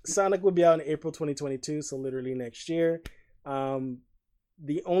 Sonic will be out in April 2022, so literally next year.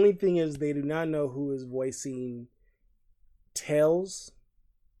 The only thing is they do not know who is voicing Tails.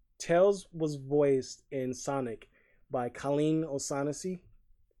 Tails was voiced in Sonic by Colleen O'Shaughnessy.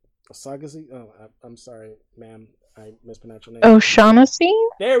 Oh, I'm sorry, ma'am. I mispronounced your name. O'Shaughnessy?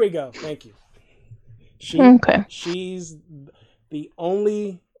 There we go. Thank you. Okay. She's the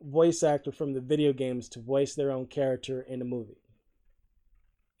only voice actor from the video games to voice their own character in a movie.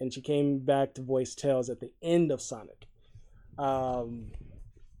 And she came back to voice Tails at the end of Sonic.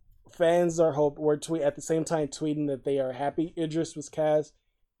 Fans were at the same time tweeting that they are happy Idris was cast.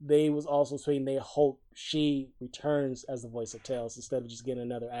 They was also saying they hope she returns as the voice of Tails instead of just getting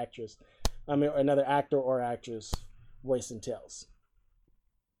another another actor or actress voicing Tails.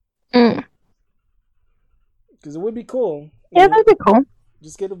 Because it would be cool. Yeah, that'd be cool.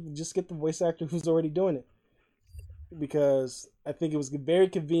 Just get the voice actor who's already doing it. Because I think it was very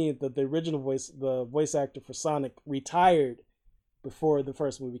convenient that the voice actor for Sonic retired before the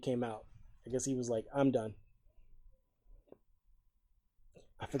first movie came out. I guess he was like, I'm done.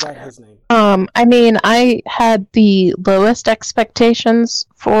 I forgot his name. I mean, I had the lowest expectations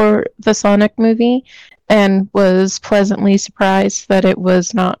for the Sonic movie and was pleasantly surprised that it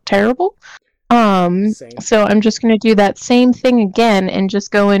was not terrible. So I'm just going to do that same thing again and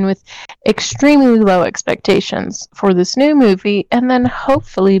just go in with extremely low expectations for this new movie and then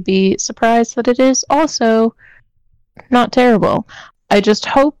hopefully be surprised that it is also not terrible. I just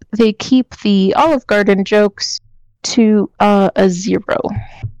hope they keep the Olive Garden jokes to a 0.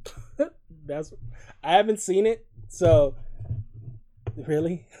 I haven't seen it, so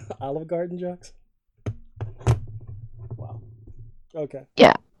really? Olive Garden jokes? Wow. Okay.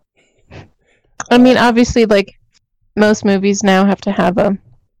 Yeah. I mean, obviously, like, most movies now have to have a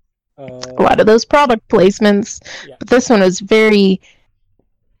lot of those product placements, yeah. But this one is very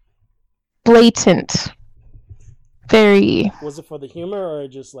blatant very. Was it for the humor or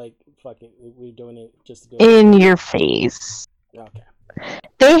just like fuck it, we're doing it just to do it? In your face. Okay.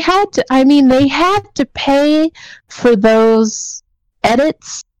 They had to. I mean, they had to pay for those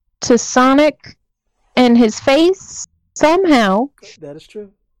edits to Sonic and his face somehow. That is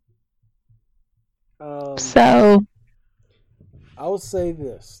true. So, I will say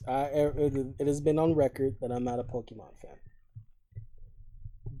this: it has been on record that I'm not a Pokemon fan,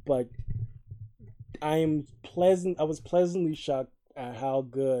 but I was pleasantly shocked at how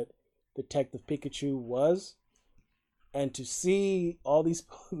good Detective Pikachu was, and to see all these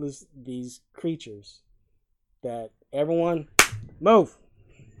creatures that everyone move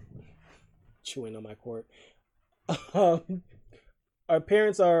chewing on my cord. Our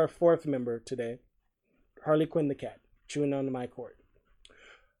parents are our fourth member today. Harley Quinn the cat chewing on my cord.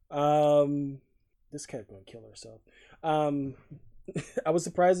 This cat gonna kill herself. I was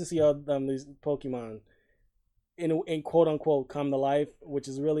surprised to see all these Pokemon in quote unquote come to life, which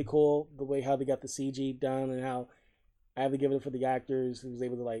is really cool. The way how they got the CG done and how I have to give it for the actors who was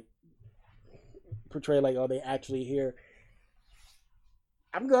able to like portray like they actually here.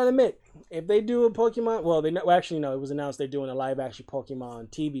 I'm gonna admit, if they do a Pokemon, it was announced they're doing a live action Pokemon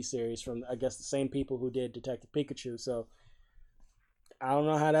TV series from I guess the same people who did Detective Pikachu. So I don't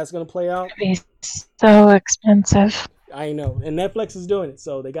know how that's gonna play out. It'd be so expensive. I know, and Netflix is doing it,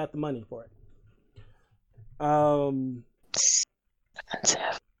 so they got the money for it.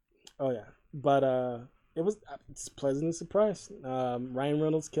 Expensive. Oh yeah, but it's pleasantly surprised. Ryan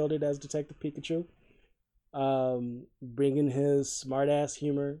Reynolds killed it as Detective Pikachu. Bringing his smart-ass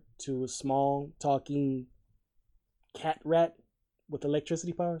humor to a small talking cat rat with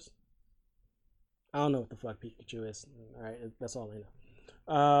electricity powers. I don't know what the fuck Pikachu is. All right, that's all I know.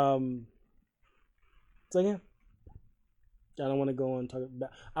 So yeah, I don't want to go on talking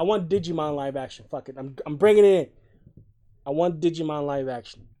about. I want Digimon live action. Fuck it, I'm bringing it in. I want Digimon live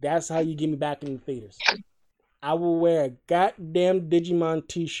action. That's how you get me back in the theaters. I will wear a goddamn Digimon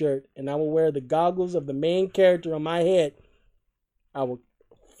t-shirt and I will wear the goggles of the main character on my head. I will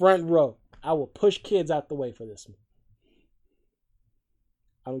front row. I will push kids out the way for this one.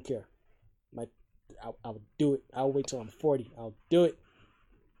 I don't care. I'll do it. I'll wait till I'm 40. I'll do it.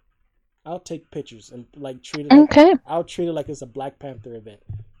 I'll take pictures and like treat it. Okay. I'll treat it like it's a Black Panther event,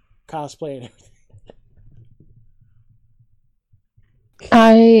 cosplay and everything.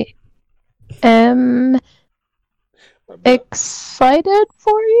 I am excited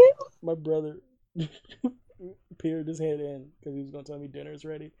for you. My brother peered his head in because he was gonna tell me dinner's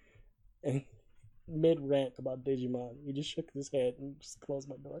ready, and mid rant about Digimon, he just shook his head and just closed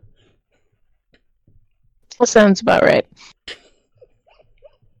my door. That sounds about right.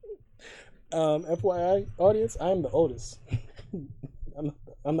 FYI, audience, I'm the oldest. I'm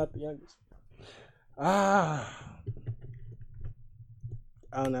not the youngest. I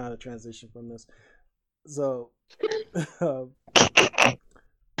don't know how to transition from this. So,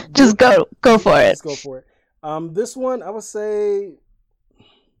 just go for it. Just go for it. This one, I would say,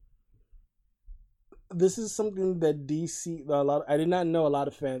 this is something that DC I did not know a lot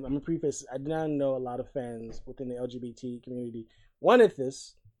of fans. I'm gonna preface. I did not know a lot of fans within the LGBT community wanted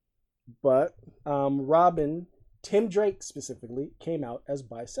this, but Robin, Tim Drake specifically, came out as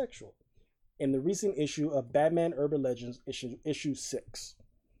bisexual in the recent issue of Batman Urban Legends issue 6.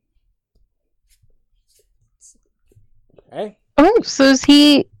 Okay. Oh, so is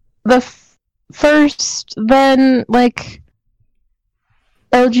he the first then like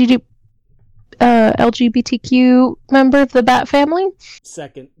LGBTQ member of the Bat family?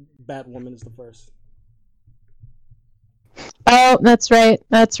 Second, Batwoman is the first. Oh, that's right.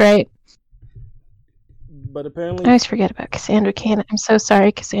 But apparently, I always forget about Cassandra Cain. I'm so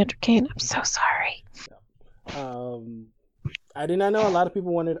sorry, Cassandra Cain. I'm so sorry. I did not know a lot of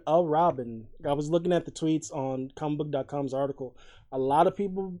people wanted a Robin. I was looking at the tweets on comicbook.com's article. A lot of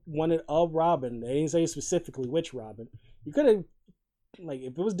people wanted a Robin. They didn't say specifically which Robin. You could have, like,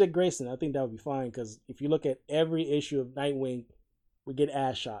 if it was Dick Grayson, I think that would be fine. Because if you look at every issue of Nightwing, we get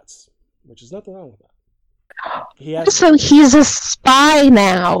ass shots, which is nothing wrong with that. So he's a spy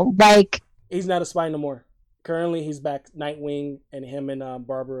now. Like, he's not a spy no more. Currently, he's back. Nightwing and him and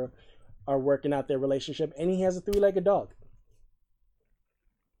Barbara are working out their relationship, and he has a 3-legged dog.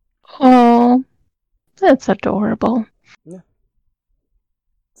 Oh, that's adorable. Yeah.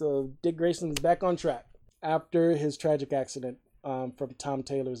 So Dick Grayson is back on track after his tragic accident from Tom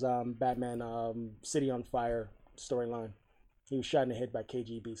Taylor's Batman City on Fire storyline. He was shot in the head by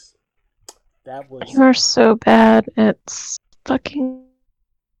KGBs. That was. You are so bad at fucking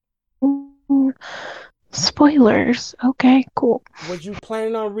spoilers. Okay, cool. Was you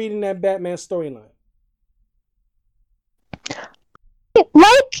planning on reading that Batman storyline?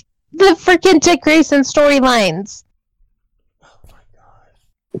 the freaking Dick Grayson storylines. Oh my god!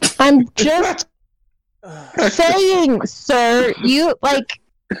 I'm just saying, sir. You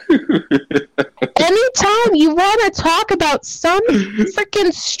anytime you want to talk about some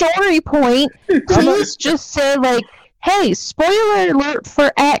freaking story point, please just say hey, spoiler alert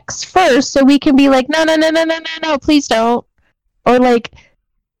for X first, so we can be like, no, please don't. Or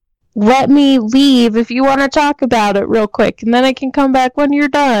let me leave if you want to talk about it real quick, and then I can come back when you're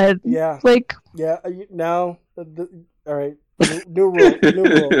done. Yeah. Yeah. Now, all right. New rule.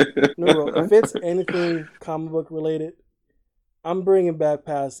 If it's anything comic book related, I'm bringing back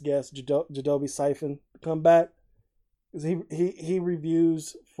past guest Jadobi Siphon to come back, because he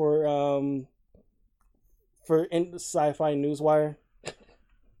reviews for Sci-Fi Newswire.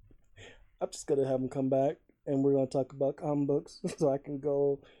 I'm just gonna have him come back, and we're gonna talk about comic books, so I can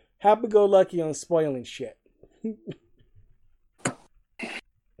go happy-go-lucky on spoiling shit.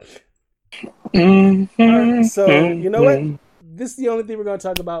 Right, so you know what? This is the only thing we're gonna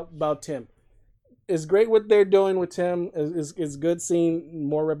talk about Tim. It's great what they're doing with Tim. It's good seeing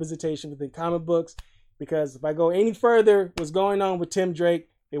more representation within comic books, because if I go any further, what's going on with Tim Drake,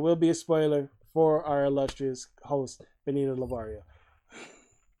 it will be a spoiler for our illustrious host, Benito Lavario.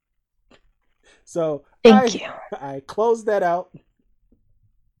 So Thank you. I closed that out.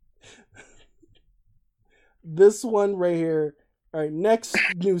 This one right here. All right, next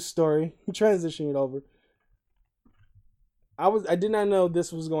news story. Transitioning it over. I did not know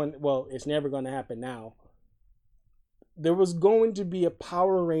this was going. Well, it's never going to happen now. There was going to be a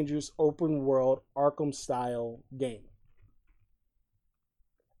Power Rangers open world Arkham style game.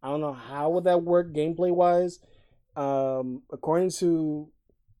 I don't know how would that work gameplay wise. According to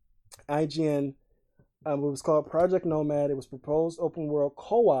IGN, it was called Project Nomad. It was proposed open world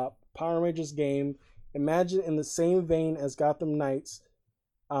co-op Power Rangers game. Imagine in the same vein as Gotham Knights.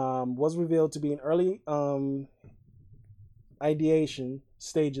 Was revealed to be in early ideation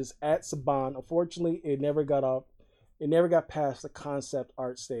stages at Saban. Unfortunately, it never got past the concept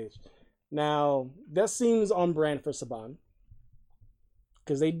art stage. Now, that seems on brand for Saban,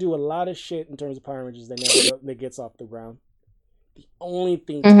 because they do a lot of shit in terms of Power Rangers that gets off the ground. The only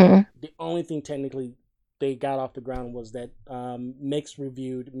thing technically they got off the ground was that mixed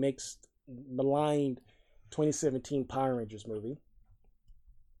maligned 2017 Power Rangers movie.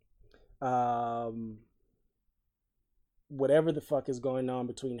 Whatever the fuck is going on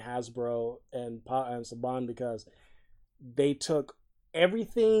between Hasbro and Saban, because they took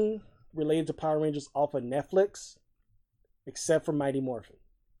everything related to Power Rangers off of Netflix except for Mighty Morphin.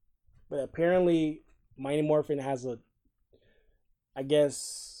 But apparently Mighty Morphin has I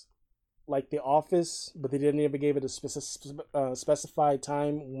guess like The Office, but they didn't ever give it a specified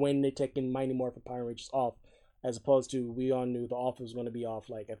time when they're taking Mighty Morphin Power Rangers off, as opposed to we all knew The Office was going to be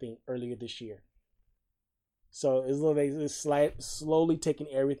off I think earlier this year. So it's slowly taking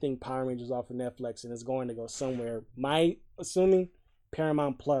everything Power Rangers off of Netflix, and it's going to go somewhere. My assuming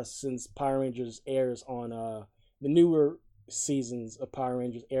Paramount Plus, since Power Rangers airs on the newer seasons of Power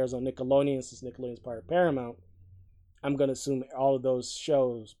Rangers airs on Nickelodeon, since Nickelodeon's part of Paramount. I'm going to assume all of those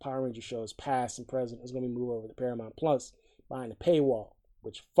shows, Power Ranger shows, past and present, is going to be moved over to Paramount Plus behind the paywall,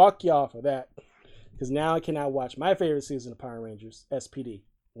 which fuck y'all for that. Because now I cannot watch my favorite season of Power Rangers, SPD,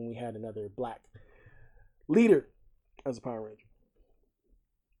 when we had another black leader as a Power Ranger.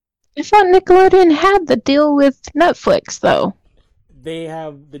 I thought Nickelodeon had the deal with Netflix, though. They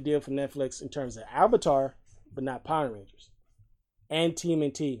have the deal for Netflix in terms of Avatar, but not Power Rangers. And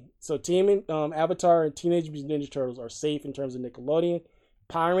TMNT. So Avatar and Teenage Mutant Ninja Turtles are safe in terms of Nickelodeon.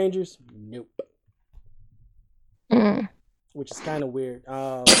 Power Rangers, nope. Which is kind of weird.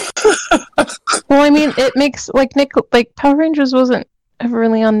 Well, I mean, it makes Power Rangers wasn't ever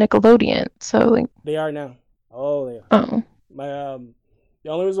really on Nickelodeon, so they are now. Oh, they are. Oh. My the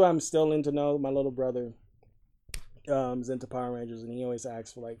only reason why I'm still into my little brother is into Power Rangers, and he always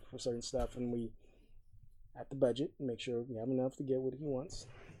asks for certain stuff, and we at the budget make sure we have enough to get what he wants.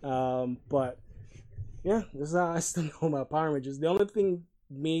 But yeah, this is how I still know about Power Rangers. The only thing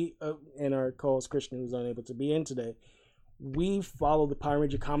me and our co-host Christian, who's unable to be in today, we follow the Power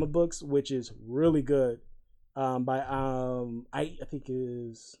Ranger comic books, which is really good. By I think it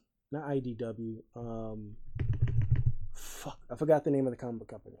is not IDW. I forgot the name of the comic book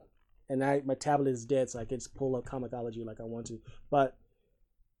company, and my tablet is dead, so I can just pull up Comixology like I want to. But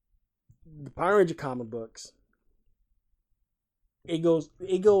the Power Ranger comic books, it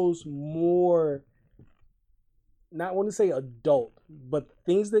goes more, not want to say adult, but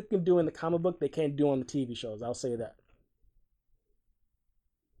things they can do in the comic book they can't do on the TV shows. I'll say that.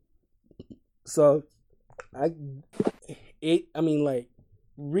 So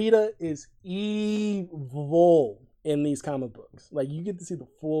Rita is evil in these comic books. Like, you get to see the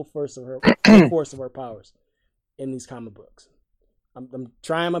full force of her powers in these comic books. I'm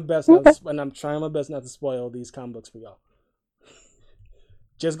trying my best, and I'm trying my best not to spoil these comic books for y'all.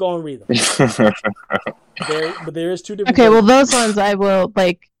 Just go and read them. But there is two different. Okay, well, those ones I will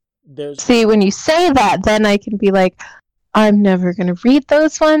see when you say that. Then I can be like, I'm never gonna read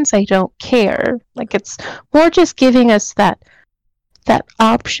those ones. I don't care. Like, it's more just giving us that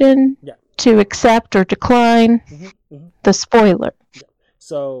option to accept or decline the spoiler. Yeah.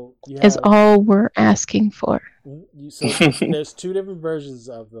 So is all we're asking for. So there's two different versions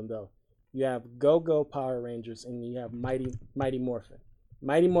of them, though. You have Go-Go Power Rangers, and you have Mighty Morphin.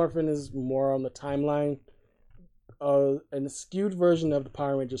 Mighty Morphin is more on the timeline, an skewed version of the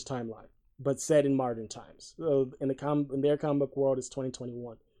Power Rangers timeline, but set in modern times. So in their comic book world, it's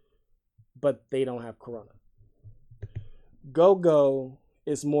 2021, but they don't have Corona. Go-Go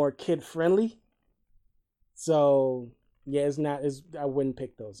is more kid friendly, so yeah, I wouldn't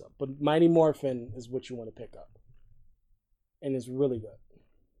pick those up. But Mighty Morphin is what you want to pick up, and it's really good.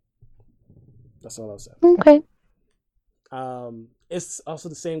 That's all I'll say. Okay. It's also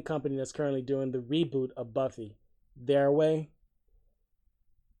the same company that's currently doing the reboot of Buffy, Their Way.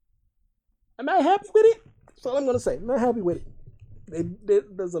 Am I happy with it? That's all I'm gonna say. I'm not happy with it.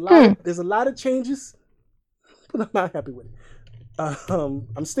 There's a lot of changes, but I'm not happy with it.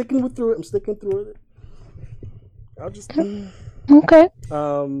 I'm sticking through it. I'll just okay.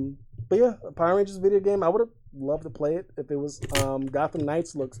 But yeah, a Power Rangers video game. I would have loved to play it if it was. Gotham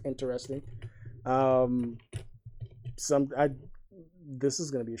Knights looks interesting. This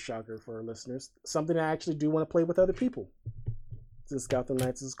is going to be a shocker for our listeners. Something I actually do want to play with other people. Since Gotham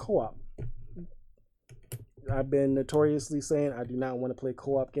Knights is co-op. I've been notoriously saying I do not want to play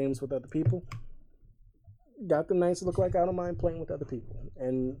co-op games with other people. Gotham Knights look like I don't mind playing with other people.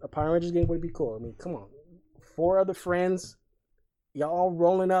 And a Power Rangers game would be cool. I mean, come on. 4 other friends, y'all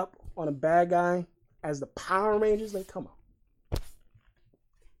rolling up on a bad guy as the Power Rangers? Like, come on.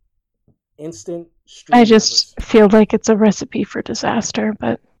 Instant stream. I just feel like it's a recipe for disaster,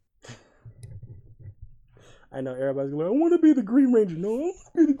 but I know everybody's going, I want to be the Green Ranger. No, I want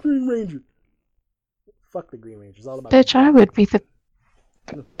to be the Green Ranger. Fuck the Green Ranger. It's all about bitch, I would be the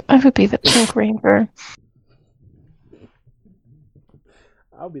Pink Ranger.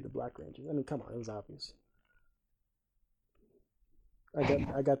 I'll be the Black Ranger. I mean, come on, it was obvious.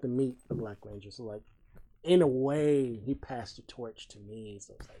 I got to meet the Black Ranger, so like, in a way, he passed the torch to me.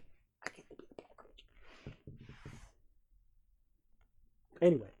 So it's like, I get to be the Black Ranger.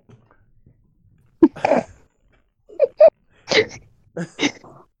 Anyway.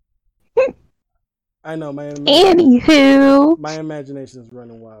 I know my imagination is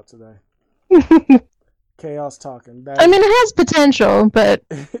running wild today. Chaos talking. I mean, it has potential, but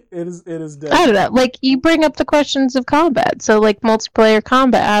it is. Definitely. I don't know. Like, you bring up the questions of combat. So, like, multiplayer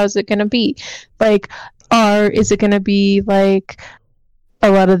combat, how is it going to be? Like, is it going to be like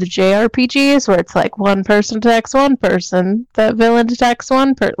a lot of the JRPGs where it's like one person attacks one person, the villain attacks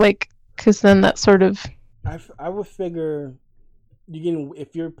one person? Like, because then that sort of. I would figure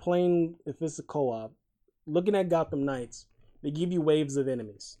if it's a co-op, looking at Gotham Knights, they give you waves of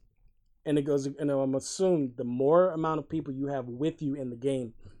enemies. And it goes, I'm assuming the more amount of people you have with you in the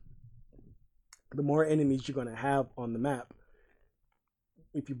game, the more enemies you're going to have on the map.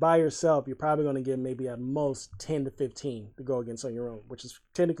 If you're by yourself, you're probably going to get maybe at most 10 to 15 to go against on your own, which is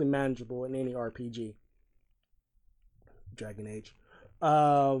technically manageable in any RPG. Dragon Age.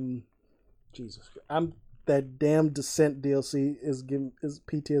 Jesus. That damn Descent DLC is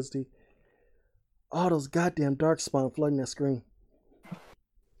PTSD. Oh, those goddamn Darkspawn flooding that screen.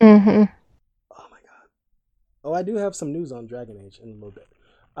 Mm-hmm. Oh my god. Oh, I do have some news on Dragon Age in a little bit.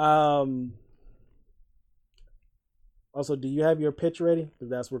 Also, do you have your pitch ready? Because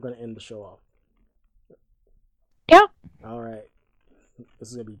that's where we're going to end the show off. Yeah. All right. This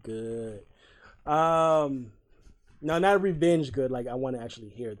is going to be good. No, not revenge good. Like, I want to actually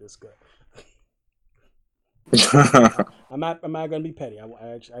hear this good. I'm not going to be petty. I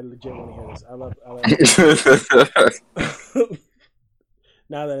legit want to hear this. I love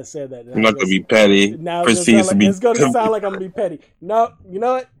Now that I said that, I'm not gonna be petty. Now it's gonna sound like I'm gonna be petty. No, you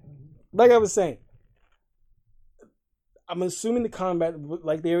know what? Like I was saying, I'm assuming the combat,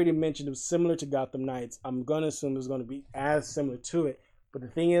 like they already mentioned, it was similar to Gotham Knights. I'm gonna assume it's gonna be as similar to it. But the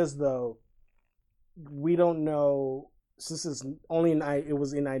thing is, though, we don't know. Since it's only it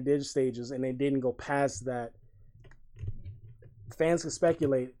was in idea stages, and they didn't go past that. Fans could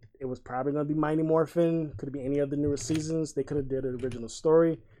speculate. It was probably going to be Mighty Morphin. Could it be any of the newer seasons? They could have did an original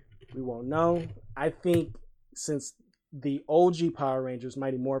story. We won't know. I think since the OG Power Rangers,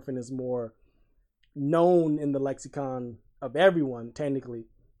 Mighty Morphin is more known in the lexicon of everyone, technically,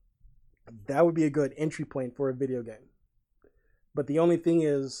 that would be a good entry point for a video game. But the only thing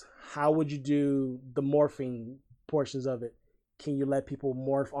is, how would you do the morphing portions of it? Can you let people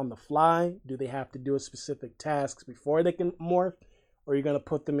morph on the fly? Do they have to do a specific tasks before they can morph? Or are you going to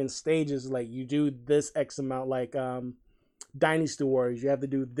put them in stages, like you do this X amount, like Dynasty Warriors, you have to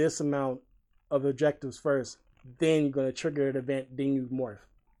do this amount of objectives first, then you're going to trigger an event, then you morph.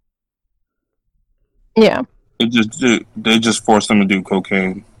 Yeah. They just force them to do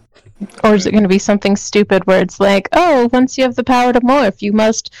cocaine. Or is it going to be something stupid where it's like, oh, once you have the power to morph, you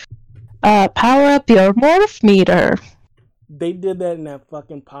must power up your morph meter. They did that in that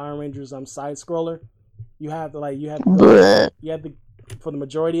fucking Power Rangers side scroller. You have to for the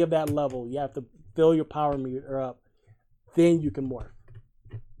majority of that level, you have to fill your power meter up, then you can morph.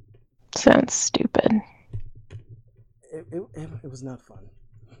 Sounds stupid. It was not fun,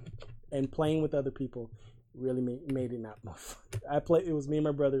 and playing with other people really made it not more fun. It was me and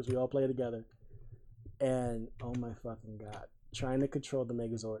my brothers. We all played together, and oh my fucking god, trying to control the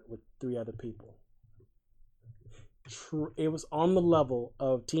Megazord with 3 other people. It was on the level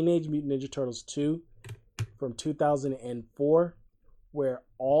of Teenage Mutant Ninja Turtles 2 from 2004, where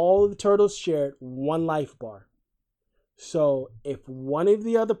all the turtles shared 1 life bar. So if one of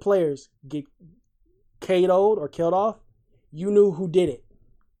the other players get KO'd or killed off, you knew who did it.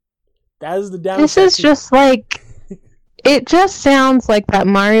 That is the downside. This is just like, it just sounds like that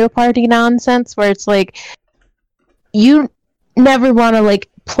Mario Party nonsense where it's like, you never want to like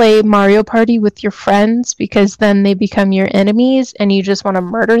play Mario Party with your friends because then they become your enemies and you just want to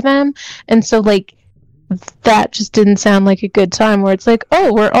murder them. And so like, that just didn't sound like a good time where it's like,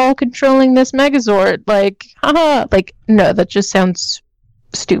 oh, we're all controlling this Megazord. Like, haha. Like, no, that just sounds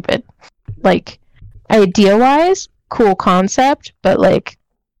stupid. Like, idea-wise, cool concept, but like,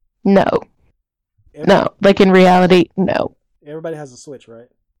 no. Like in reality, no. Everybody has a Switch, right?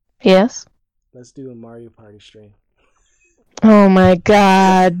 Yes. Let's do a Mario Party stream. Oh my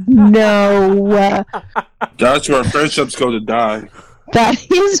god, no. That's where friendships go to die.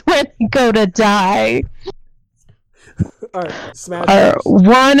 That is when they go to die. Alright, Smash Our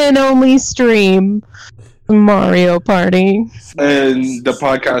one and only stream, Mario Party. And the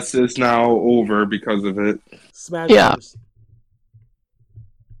podcast is now over because of it. Smash Bros.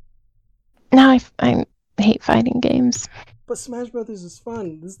 No, I hate fighting games. But Smash Brothers is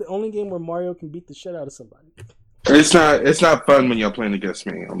fun. This is the only game where Mario can beat the shit out of somebody. It's not fun when you're playing against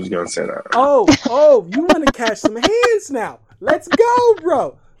me. I'm just gonna say that. Oh, you want to catch some hands now? Let's go,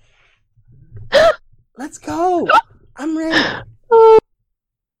 bro. Let's go. I'm ready.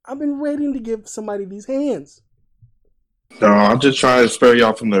 I've been waiting to give somebody these hands. No, I'm just trying to spare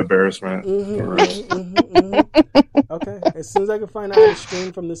y'all from the embarrassment. Okay, as soon as I can find out how to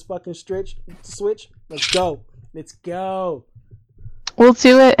stream from this fucking Switch, let's go. Let's go. We'll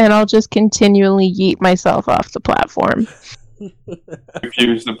do it, and I'll just continually yeet myself off the platform.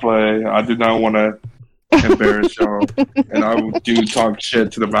 Refuse to play. I do not want to embarrass y'all, and I do talk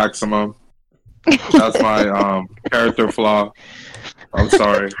shit to the maximum. That's my character flaw. I'm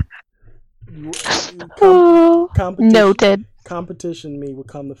sorry. Noted. Competition me will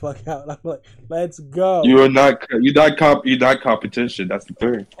come the fuck out. I'm like, let's go. You're not competition. That's the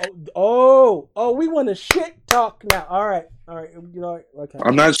thing. Oh, we want to shit talk now. All right. You know, okay.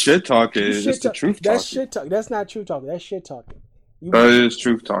 I'm not shit talking. It's the truth talking. That's shit talk. That's not truth talking. That's shit talking. That is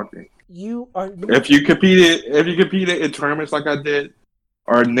truth talking. If you competed in tournaments like I did,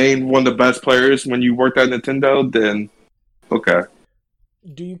 or named one of the best players when you worked at Nintendo, then okay.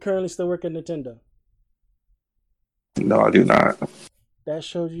 Do you currently still work at Nintendo? No, I do not. That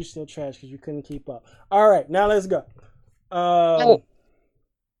shows you still trash because you couldn't keep up. All right, now let's go.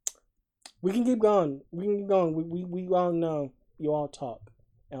 We can keep going. We all know you all talk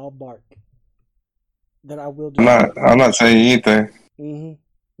and I'll bark. That I will do. I'm not saying anything.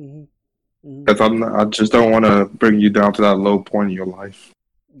 Because I just don't want to bring you down to that low point in your life.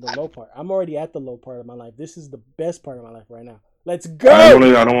 The low part. I'm already at the low part of my life. This is the best part of my life right now. Let's go. I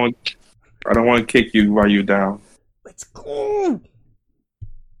don't want to kick you while you're down. Let's go.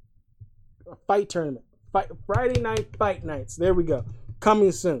 A fight tournament. Friday night fight nights. There we go.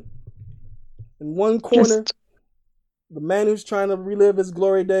 Coming soon. In one corner, the man who's trying to relive his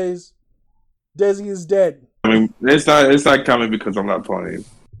glory days, Desi is dead. I mean, it's not coming because I'm not playing.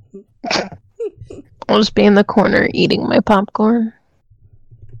 I'll just be in the corner eating my popcorn.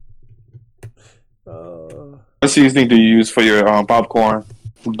 What seasoning do you use for your popcorn?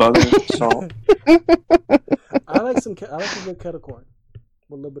 Butter, salt. I like a good kettle corn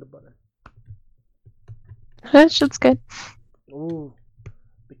with a little bit of butter. That shit's good. Ooh,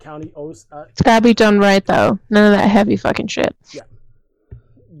 the county it's gotta be done right though. None of that heavy fucking shit. Yeah.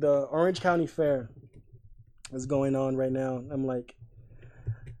 The Orange County Fair is going on right now. I'm like,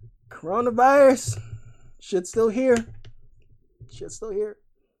 coronavirus, shit's still here.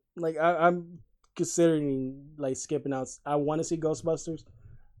 Like I'm considering like skipping out. I want to see Ghostbusters,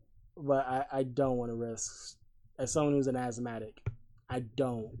 but I don't want to risk. As someone who's an asthmatic, I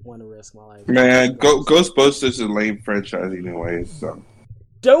don't want to risk my life. Man, Ghostbusters is a lame franchise anyway. So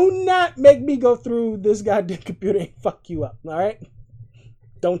do not make me go through this goddamn computer and fuck you up. All right.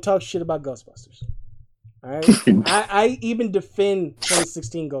 Don't talk shit about Ghostbusters. All right. I even defend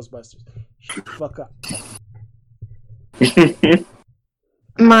 2016 Ghostbusters. Shut the fuck up.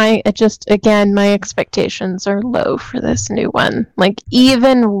 My expectations are low for this new one. Like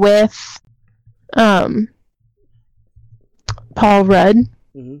even with Paul Rudd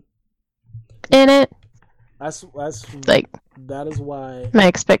in it. That's like that is why my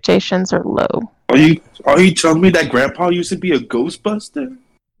expectations are low. Are you telling me that Grandpa used to be a Ghostbuster?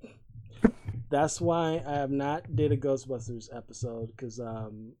 That's why I have not did a Ghostbusters episode because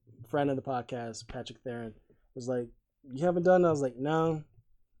friend of the podcast Patrick Theron was like, "You haven't done it?" I was like, "No,"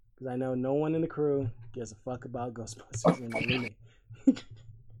 because I know no one in the crew gives a fuck about Ghostbusters in the remake.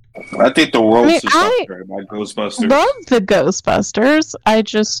 I think the world should stop caring about Ghostbusters. Love the Ghostbusters.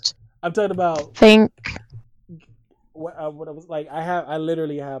 I'm talking about what I was like. I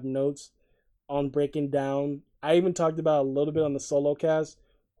literally have notes on breaking down. I even talked about a little bit on the solo cast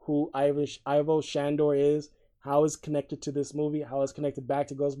who Ivo Shandor is, how it's connected to this movie, how it's connected back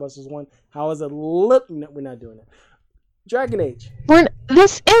to Ghostbusters 1, how is it we're not doing it. Dragon Age.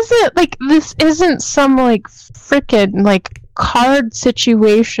 This isn't some like freaking like card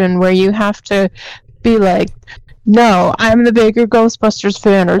situation where you have to be like, no, I'm the bigger Ghostbusters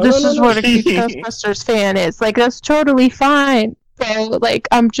fan, or this is what a Ghostbusters fan is. Like that's totally fine. So like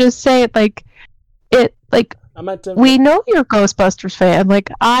I'm just saying we know you're a Ghostbusters fan.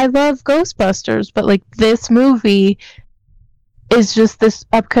 Like I love Ghostbusters, but like this movie is just this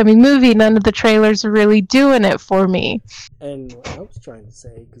upcoming movie. None of the trailers are really doing it for me. And what I was trying to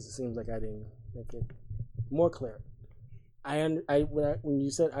say, because it seems like I didn't make it more clear. When you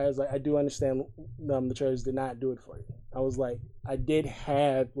said, I was like, I do understand the trailers did not do it for you. I was like, I do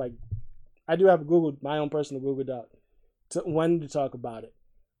have my own personal Google Doc to talk about it,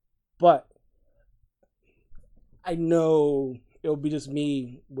 but I know it'll be just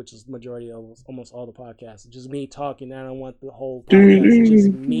me, which is majority of almost all the podcasts, just me talking. And I don't want the whole podcast just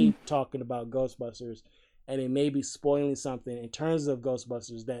me talking about Ghostbusters, and it may be spoiling something in terms of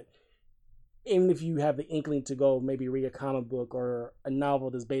Ghostbusters that even if you have the inkling to go maybe read a comic book or a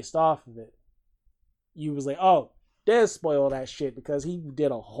novel that's based off of it, you was like, oh, Des spoiled that shit because he did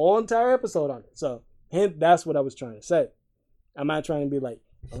a whole entire episode on it. So that's what I was trying to say. I'm not trying to be like,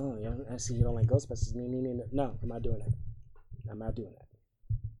 oh, yeah, I see you don't like Ghostbusters. No, I'm not doing that.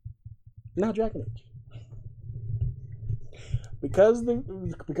 Not Dragon Age. Because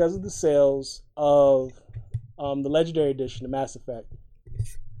of the sales of the Legendary Edition of Mass Effect,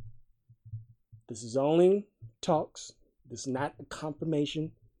 this is only talks. This is not a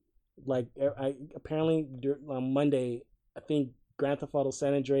confirmation. Like apparently on Monday, I think Grand Theft Auto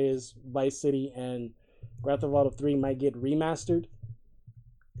San Andreas, Vice City, and Grand Theft Auto 3 might get remastered.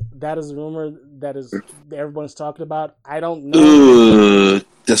 That is a rumor that everyone's talking about. I don't know.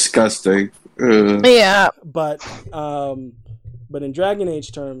 Disgusting. Yeah. But in Dragon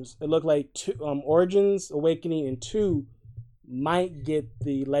Age terms, it looked like Origins, Awakening, and 2 might get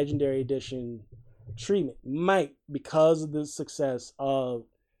the Legendary Edition treatment. Might, because of the success of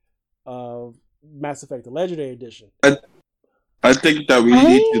Mass Effect, the Legendary Edition. I think that we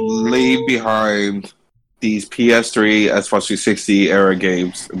need to leave behind these PS3, Xbox 360 era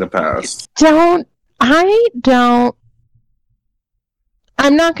games in the past. I'm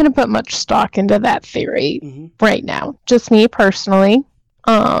not going to put much stock into that theory right now. Just me personally.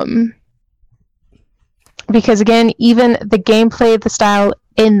 Because again, even the gameplay, the style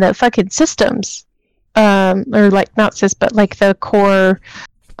in the fucking systems, or like not sys, but like the core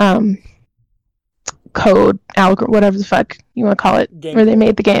code, algorithm, whatever the fuck you want to call it, where they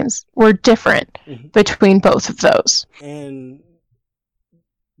made the games, were different between both of those. And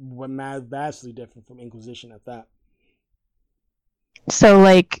vastly different from Inquisition at that. So,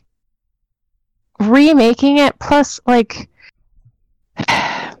 like, remaking it, plus, like,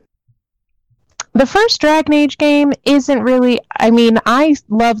 the first Dragon Age game isn't really, I mean, I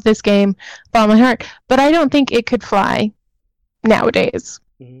love this game with all my heart, but I don't think it could fly nowadays.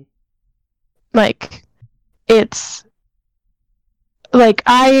 Like, it's like,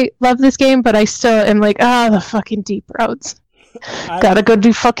 I love this game, but I still am like, the fucking deep roads. Gotta go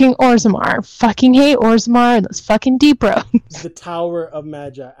do fucking Orzammar. Fucking hate Orzammar and those fucking deep roads. The Tower of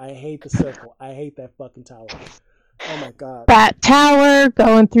Magi. I hate the circle. I hate that fucking tower. Oh my god. That tower,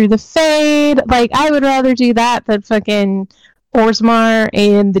 going through the Fade. Like, I would rather do that than fucking Orzammar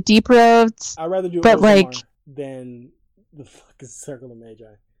and the deep roads. I'd rather do Orzammar than the fucking Circle of Magi.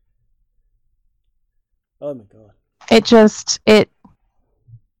 Oh my god.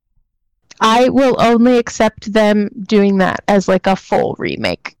 I will only accept them doing that as like a full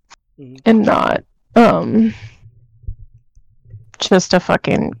remake and not just a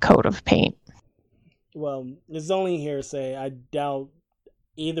fucking coat of paint. Well, it's only hearsay. I doubt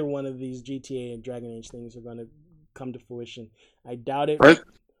either one of these GTA and Dragon Age things are going to come to fruition. I doubt it. Right.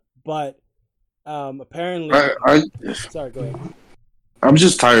 But apparently... Sorry, go ahead. I'm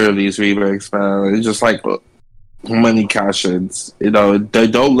just tired of these remakes, man. It's just like money cash-ins. You know, they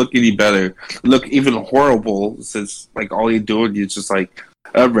don't look any better. Look even horrible since like all you're doing is just like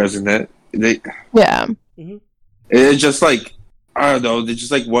Resident. Yeah. Mm-hmm. It's just like, I don't know, they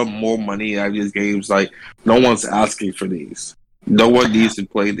just like want more money out of these games. Like, no one's asking for these. No one needs to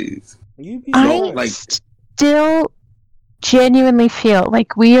play these. I still genuinely feel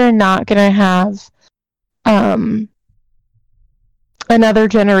like we are not going to have another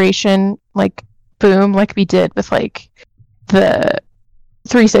generation like boom like we did with like the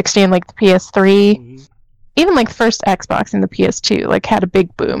 360 and like the PS3. Mm-hmm. Even like the first Xbox and the PS2 like had a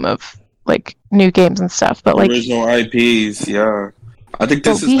big boom of like new games and stuff, but like original IPs, yeah. I think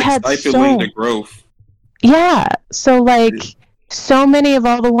this is like stifling the growth. Yeah, so like so many of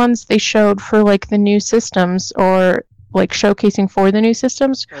all the ones they showed for like the new systems or like showcasing for the new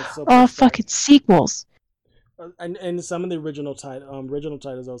systems, fucking sequels. And some of the original titles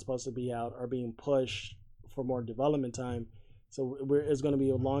that were supposed to be out are being pushed for more development time. So it's going to be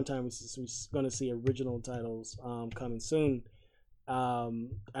a long time since we're going to see original titles coming soon. I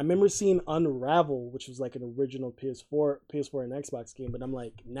remember seeing Unravel, which was like an original PS4 and Xbox game, but I'm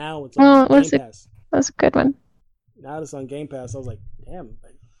like, now it's on Game Pass. That was a good one. Now it's on Game Pass. I was like, damn,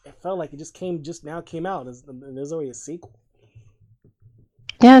 it felt like it just came out, and there's already a sequel.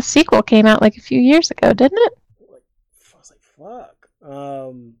 Yeah, a sequel came out like a few years ago, didn't it? I was like, fuck.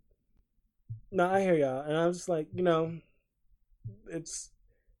 No, I hear y'all, and I was just like,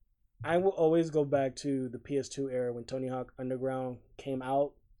 I will always go back to the PS2 era when Tony Hawk Underground came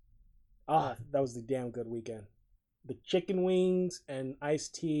out. That was the damn good weekend. The chicken wings and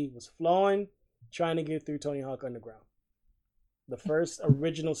iced tea was flowing, trying to get through Tony Hawk Underground. The first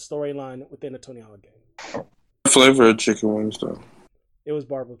original storyline within a Tony Hawk game. Flavor of chicken wings, though. It was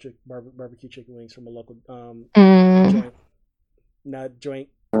barbecue chicken wings from a local joint. Not joint.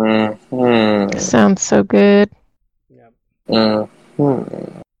 Sounds so good. Yeah.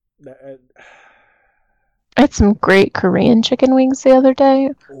 I had some great Korean chicken wings the other day.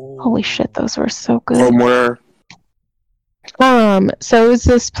 Ooh. Holy shit, those were so good. From where? So it was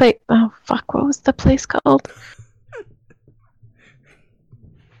this place. Oh fuck, what was the place called?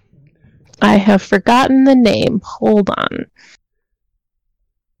 I have forgotten the name. Hold on.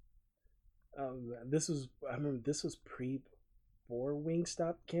 I remember this was pre-4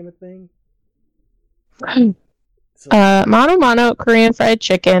 Wingstop kind of thing. Mano Mano Korean fried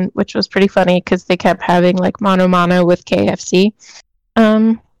chicken, which was pretty funny because they kept having like Mano Mano with KFC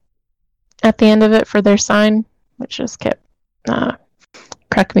at the end of it for their sign, which just kept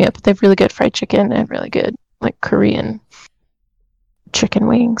cracking me up. But they have really good fried chicken and really good like Korean chicken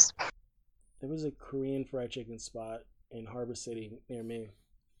wings. There was a Korean fried chicken spot in Harbor City near me.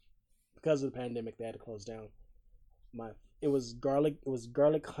 Because of the pandemic, they had to close down. It was garlic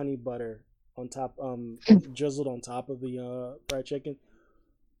honey butter on top, drizzled on top of the fried chicken.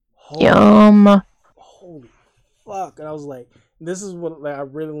 Yum! Holy fuck! And I was like, this is what I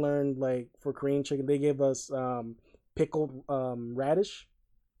really learned. Like for Korean chicken, they gave us pickled radish.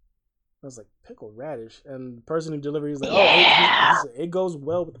 I was like, pickled radish, and the person who delivered was like, it goes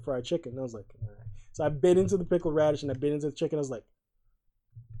well with the fried chicken. And I was like, all right. So I bit into the pickled radish and I bit into the chicken. I was like,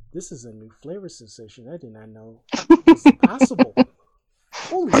 this is a new flavor sensation. I did not know it's possible.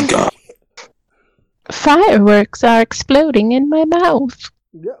 Holy God. Fireworks are exploding in my mouth.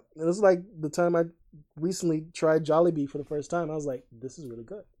 Yeah. And it's like the time I recently tried Jollibee for the first time. I was like, this is really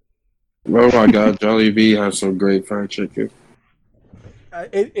good. Oh my God, Jollibee has some great fried chicken.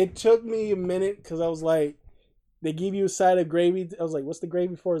 It took me a minute because I was like, they give you a side of gravy. I was like, what's the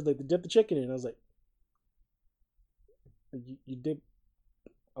gravy for? It's like to dip the chicken in. I was like, you dip.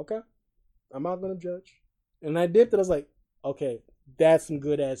 Okay, I'm not gonna judge. And I dipped it. I was like, okay, That's some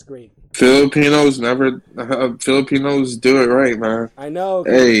good ass gravy. Filipinos Filipinos do it right, man. I know.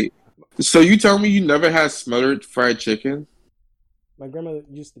 Hey, so you tell me you never had smothered fried chicken? My grandma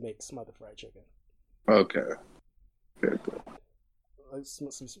used to make smothered fried chicken. Okay. Good.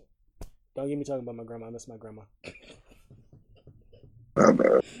 Don't get me talking about my grandma. I miss my grandma. Not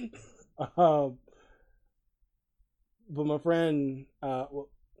bad. But my friend,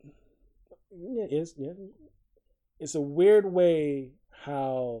 it's a weird way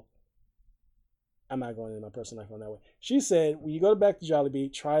how. I'm not going into my personal life on that way. She said, when you go back to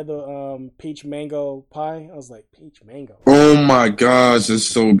Jollibee, try the peach mango pie. I was like, peach mango? Oh my gosh, it's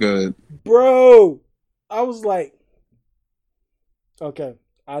so good. Bro! I was like, okay,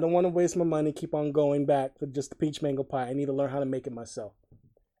 I don't want to waste my money, keep on going back for just the peach mango pie. I need to learn how to make it myself.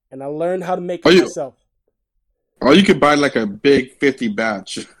 And I learned how to make it myself. Or you could buy like a big 50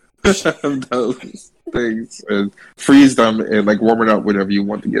 batch of those things and freeze them and like warm it up whenever you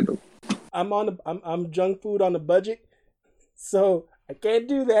want to get them. I'm junk food on a budget, so I can't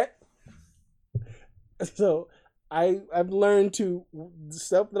do that. So I've learned the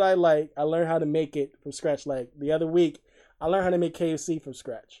stuff that I like. I learned how to make it from scratch. Like the other week, I learned how to make KFC from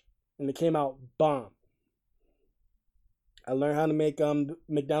scratch, and it came out bomb. I learned how to make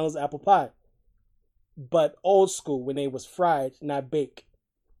McDonald's apple pie, but old school when they was fried, not baked.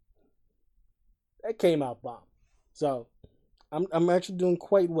 That came out bomb. So I'm actually doing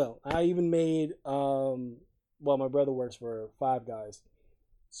quite well. I even made my brother works for Five Guys,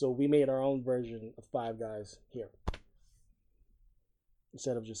 so we made our own version of Five Guys here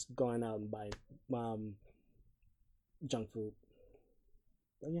instead of just going out and buying junk food.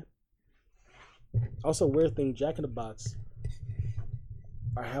 But yeah. Also, weird thing, Jack in the Box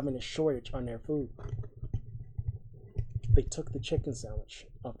are having a shortage on their food. They took the chicken sandwich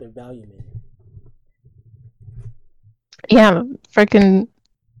off their value menu. Yeah, freaking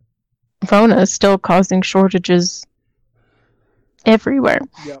Rona is still causing shortages everywhere.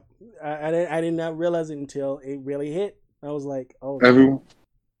 Yep. I did not realize it until it really hit. I was like, oh. Everyone,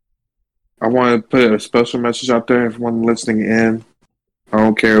 I want to put a special message out there. Everyone listening in, I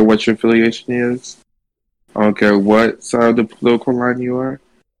don't care what your affiliation is. I don't care what side of the political line you are.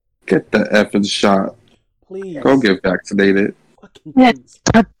 Get the effing shot. Please. Go get vaccinated. Get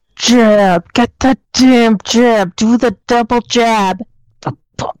the jab. Get the damn jab. Do the double jab.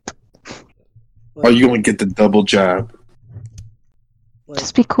 Are you going to get the double jab?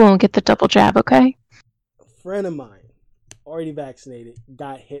 Just be cool and get the double jab, okay? A friend of mine, already vaccinated,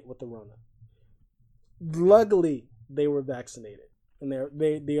 got hit with the Rona. Luckily, they were vaccinated. And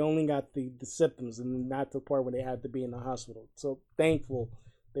they only got the symptoms and not the part where they had to be in the hospital. So thankful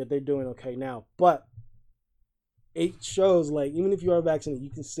that they're doing okay now. But it shows, like, even if you are vaccinated, you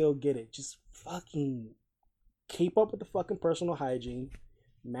can still get it. Just fucking keep up with the fucking personal hygiene,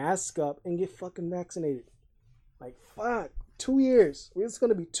 mask up, and get fucking vaccinated. Like, fuck. 2 years. It's going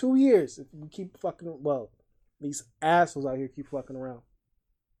to be 2 years if we keep fucking, these assholes out here keep fucking around.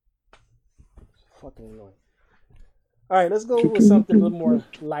 Fucking annoying. All right, let's go with something a little more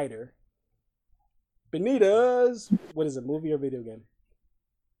lighter. Benita's, what is it, movie or video game?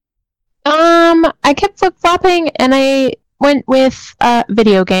 I kept flip-flopping and I went with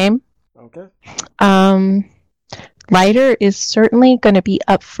video game. Okay. Lighter is certainly going to be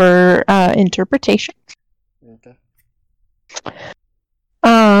up for interpretation. Okay.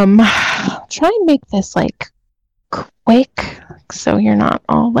 Try and make this like quick so you're not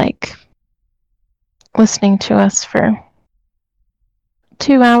all like listening to us for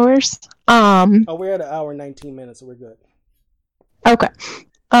 2 hours. We're at 1 hour 19 minutes, so we're good. Okay.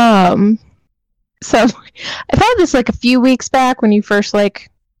 So I thought this like a few weeks back when you first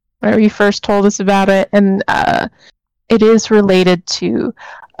told us about it, and it is related to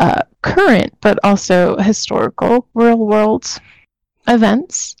current but also historical real world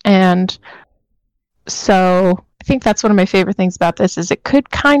events. And so I think that's one of my favorite things about this is it could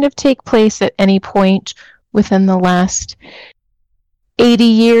kind of take place at any point within the last 80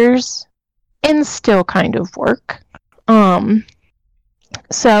 years and still kind of work.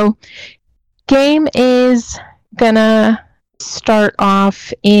 So game is gonna start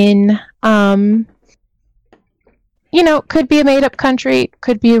off in could be a made-up country,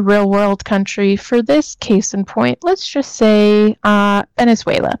 could be a real-world country. For this case in point, let's just say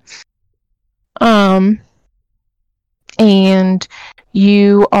Venezuela. And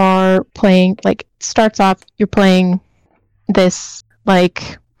you are playing, like, starts off, you're playing this,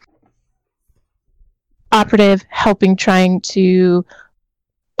 like, operative trying to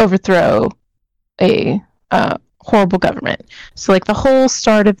overthrow a horrible government. So, like, the whole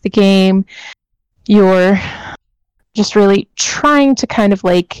start of the game, you're just really trying to kind of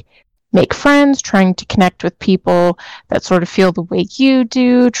like make friends, trying to connect with people that sort of feel the way you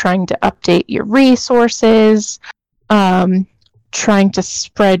do, trying to update your resources, trying to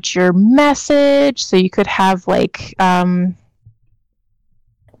spread your message. So you could have like not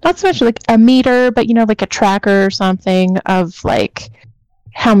so much like a meter, but like a tracker or something of like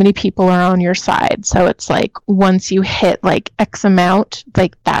how many people are on your side. So it's like once you hit like X amount,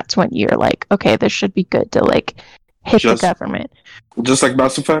 like that's when you're like, okay, this should be good to like hit the government. Just like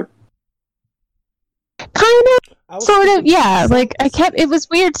Mass Effect? Kind of, sort of, yeah. Like it was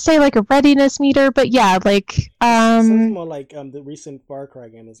weird to say like a readiness meter, but yeah, like sounds more like the recent Far Cry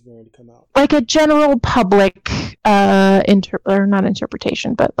game is going to come out. Like a general public or not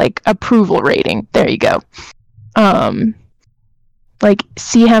interpretation, but like approval rating. There you go. Like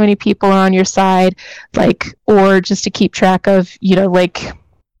see how many people are on your side, like, or just to keep track of, like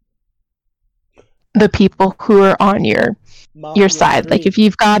the people who are on your side. Like if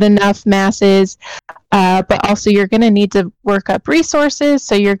you've got enough masses, but also you're going to need to work up resources,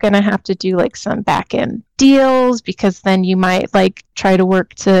 so you're going to have to do like some back end deals, because then you might like try to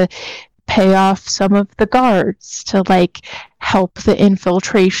work to pay off some of the guards to like help the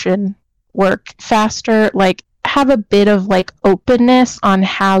infiltration work faster. Like have a bit of like openness on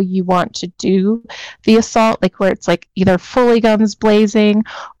how you want to do the assault, like where it's like either fully guns blazing,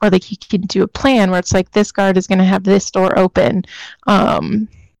 or like you can do a plan where it's like this guard is going to have this door open,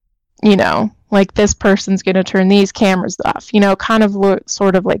 like this person's going to turn these cameras off, kind of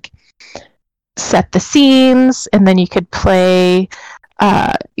sort of like set the scenes, and then you could play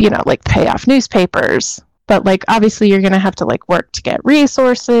like pay off newspapers. But like obviously you're going to have to like work to get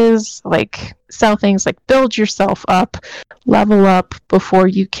resources, like sell things, like build yourself up, level up before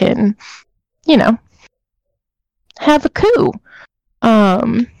you can, have a coup.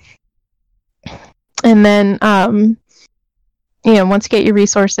 And then once you get your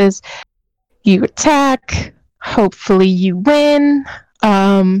resources, you attack, hopefully you win.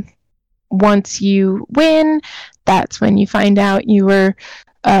 Once you win, that's when you find out you were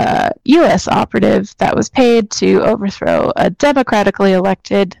a U.S. operative that was paid to overthrow a democratically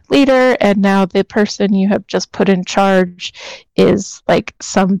elected leader, and now the person you have just put in charge is like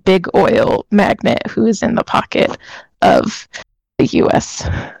some big oil magnate who is in the pocket of the U.S.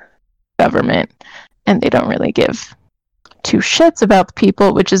 government, and they don't really give two shits about the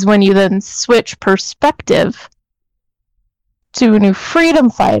people, which is when you then switch perspective to a new freedom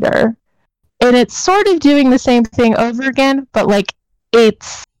fighter, and it's sort of doing the same thing over again, but like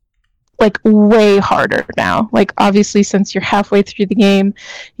it's like way harder now. Like obviously since you're halfway through the game,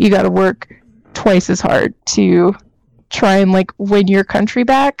 you got to work twice as hard to try and like win your country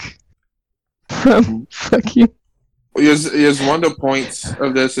back from fucking. Is one of the points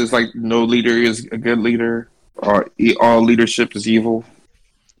of this is like no leader is a good leader, or all leadership is evil?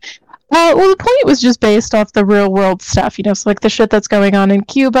 Well, the point was just based off the real world stuff, so like the shit that's going on in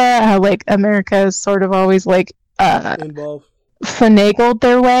Cuba, how like America is sort of always like involved, finagled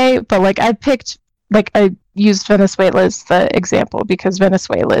their way, but like I used Venezuela as the example because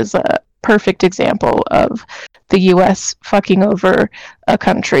Venezuela is a perfect example of the US fucking over a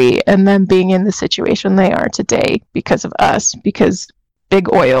country and then being in the situation they are today because of us, because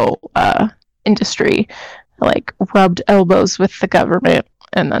big oil industry like rubbed elbows with the government,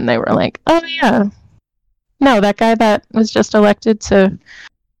 and then they were like, oh yeah, no, that guy that was just elected to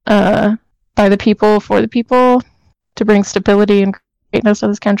by the people for the people to bring stability and greatness to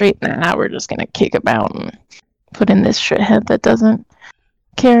this country, now we're just gonna kick him out and put in this shithead that doesn't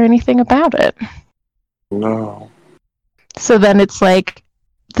care anything about it. No. So then it's like,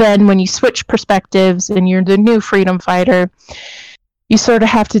 then when you switch perspectives and you're the new freedom fighter, you sort of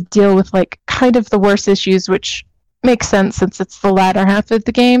have to deal with like kind of the worst issues, which makes sense since it's the latter half of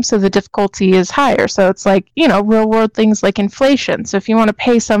the game, so the difficulty is higher. So it's like, real world things like inflation. So if you want to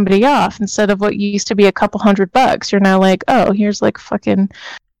pay somebody off, instead of what used to be a couple $100, you're now like, oh, here's like fucking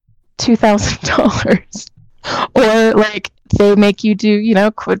 $2,000. Or like they make you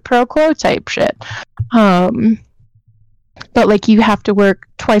do, quid pro quo type shit. But like you have to work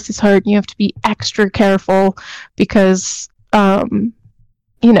twice as hard, and you have to be extra careful because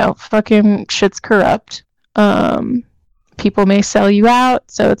fucking shit's corrupt. People may sell you out,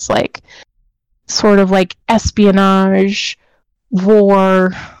 so it's like sort of like espionage,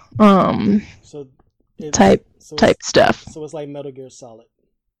 war, type stuff. So it's like Metal Gear Solid.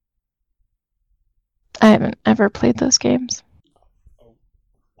 I haven't ever played those games. Oh,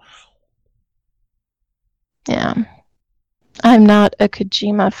 wow. Yeah. I'm not a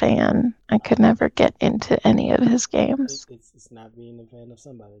Kojima fan. I could never get into any of his games. It's not being a fan of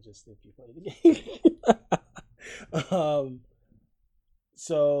somebody, just if you play the game.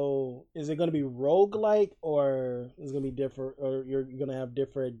 So is it going to be roguelike, or is it going to be different, or you're going to have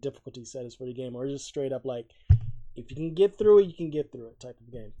different difficulty settings for the game, or just straight up like, if you can get through it, you can get through it type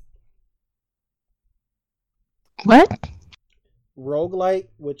of game? What? Roguelike,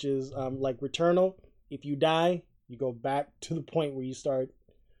 which is like Returnal. If you die, you go back to the point where you start.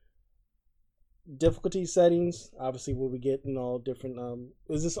 Difficulty settings, obviously, will we get in all different.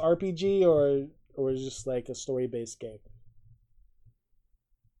 Is this RPG or is it just like a story based game?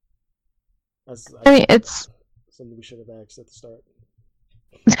 I mean, it's something we should have asked at the start.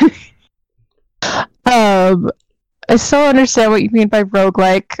 I still understand what you mean by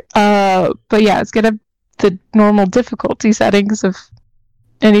roguelike. But yeah, it's gonna have the normal difficulty settings of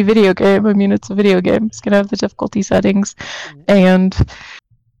any video game. I mean, it's a video game. It's gonna have the difficulty settings, and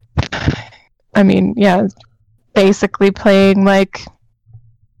I mean, yeah, basically playing like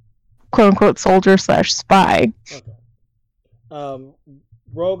quote unquote soldier / spy. Okay.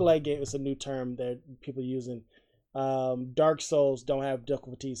 Roguelike game is a new term that people are using. Dark Souls don't have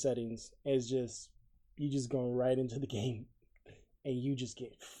difficulty settings. It's just you just going right into the game and you just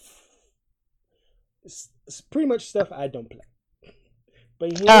get. It's pretty much stuff I don't play.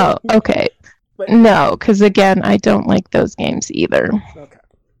 But here, okay. But no, because again, I don't like those games either. Okay.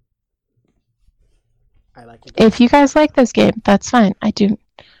 I like it. If you guys like this game, that's fine. I do.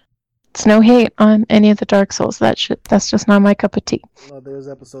 It's no hate on any of the Dark Souls. That's just not my cup of tea. Well, there's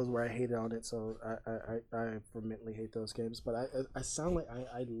episodes where I hated on it, so I vehemently hate those games. But I sound like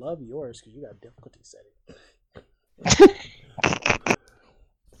I love yours because you got difficulty setting.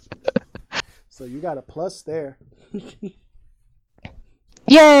 So you got a plus there.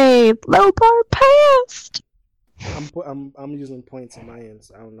 Yay! Low bar passed. I'm using points on my end,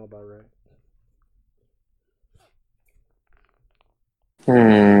 so I don't know about right.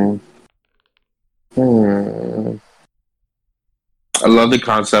 I love the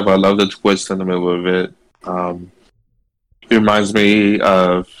concept. I love the twist in the middle of it. It reminds me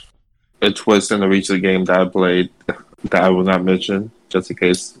of a twist in the Reach of the game that I played that I will not mention, just in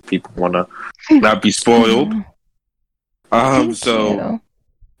case people want to not be spoiled. So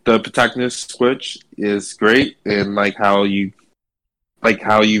the protagonist switch is great, and like how you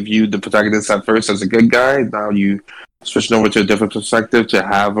viewed the protagonist at first as a good guy. Now you switching over to a different perspective to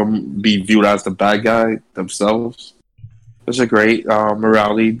have them be viewed as the bad guy themselves. It's a great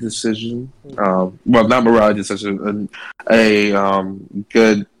morality decision. Well, not morality decision, a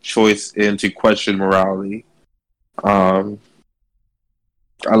good choice into question morality. I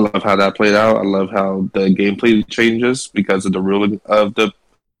love how that played out. I love how the gameplay changes because of the ruling of the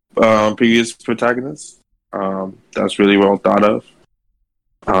previous protagonist. That's really well thought of.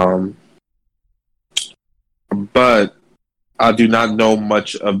 But I do not know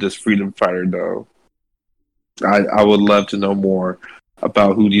much of this freedom fighter, though. I would love to know more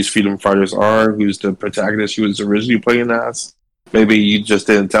about who these freedom fighters are, who's the protagonist you was originally playing as. Maybe you just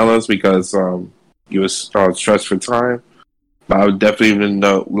didn't tell us because you was stressed for time. But I would definitely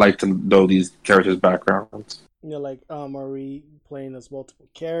like to know these characters' backgrounds. You know, like, are we playing as multiple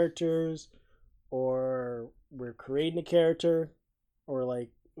characters, or we're creating a character, or like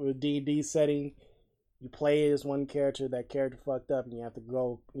with D&D setting, you play as one character, that character fucked up, and you have to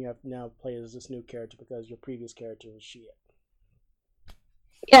now play as this new character because your previous character was shit.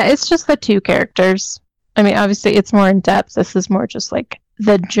 Yeah, it's just the two characters. I mean, obviously it's more in depth. This is more just like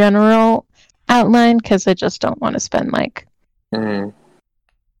the general outline because I just don't want to spend like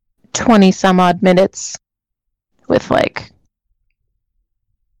 20 some odd minutes with like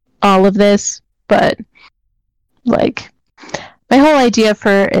all of this. But like my whole idea for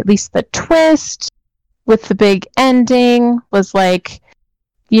at least the twist with the big ending was like,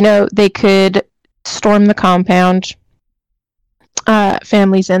 you know, they could storm the compound.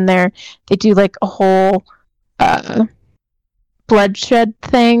 Families in there. They do like a whole bloodshed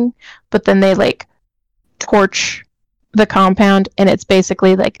thing, but then they like torch the compound, and it's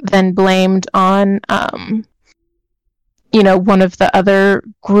basically like then blamed on you know, one of the other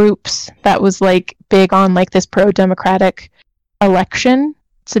groups that was like big on like this pro-democratic election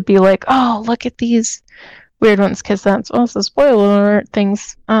to be like, oh, look at these weird ones, because that's also spoiler alert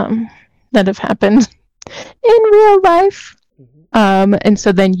things that have happened in real life. And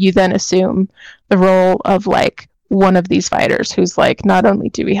so then you then assume the role of like one of these fighters who's like, not only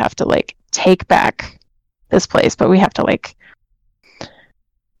do we have to like take back this place, but we have to like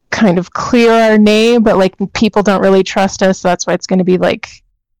kind of clear our name, but like people don't really trust us, so that's why it's going to be like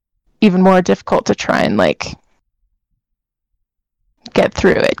even more difficult to try and like get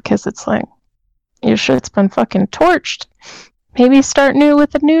through it, because it's like your shit's been fucking torched. maybe start new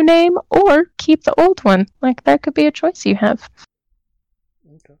with a new name or keep the old one. Like, that could be a choice you have.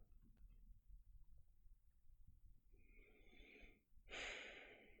 Okay.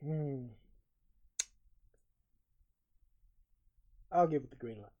 I'll give it the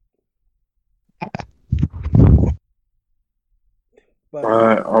green light. But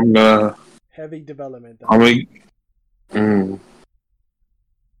I'm gonna heavy development. I'm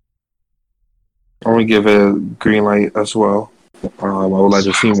gonna give it a green light as well. I would like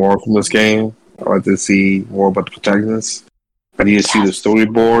to see more from this game. I'd like to see more about the protagonists. I need to see the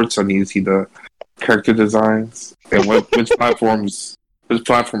storyboards. I need to see the character designs and which platforms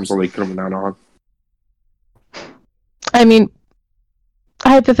are they coming out on. I mean,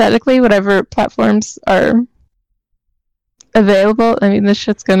 hypothetically, whatever platforms are available, I mean, this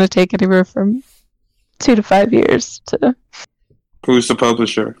shit's gonna take anywhere from 2 to 5 years to. Who's the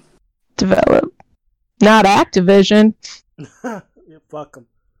publisher? Develop. Not Activision. Yeah, fuck them.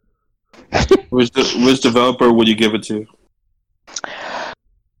 Which developer would you give it to?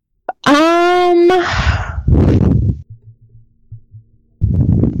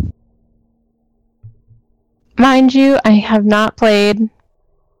 Mind you, I have not played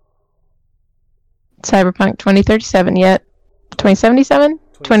Cyberpunk 2037 yet. 2077?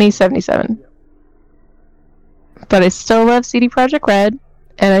 2077. Yeah. But I still love CD Projekt Red,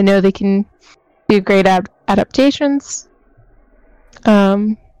 and I know they can do great adaptations.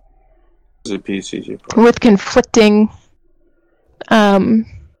 With conflicting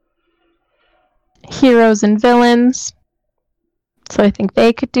heroes and villains. So I think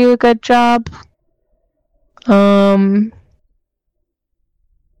they could do a good job.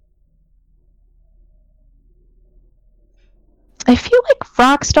 I feel like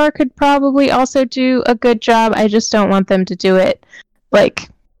Rockstar could probably also do a good job. I just don't want them to do it like...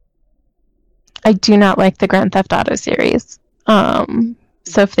 I do not like the Grand Theft Auto series.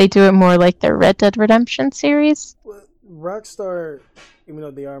 So if they do it more like their Red Dead Redemption series. Well, Rockstar, even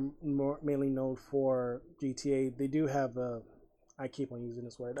though they are mainly known for GTA, they do have I keep on using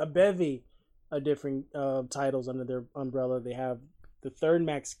this word, a bevy of different titles under their umbrella. They have the third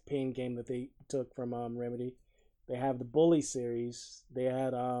Max Payne game that they took from Remedy. They have the Bully series. They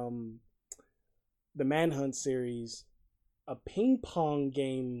had the Manhunt series. A ping pong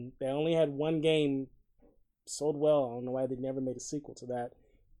game. They only had one game sold well. I don't know why they never made a sequel to that,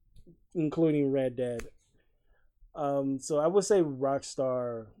 including Red Dead. So I would say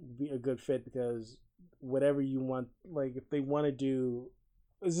Rockstar would be a good fit because whatever you want, like if they want to do,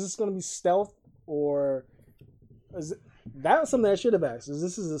 is this going to be stealth or is it, that was something I should have asked. Is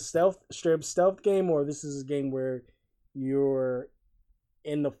this a straight stealth game or this is a game where you're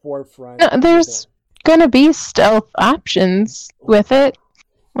in the forefront? No, there's gonna be stealth options with it.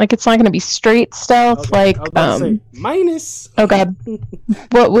 Like it's not gonna be straight stealth. Okay. Like minus. Oh god,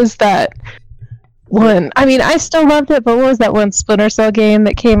 what was that one? I mean, I still loved it, but what was that one Splinter Cell game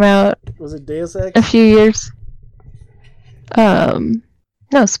that came out? Was it Deus Ex? A few years.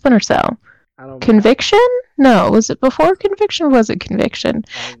 No, Splinter Cell. Conviction? No, was it before Conviction? Or was it Conviction?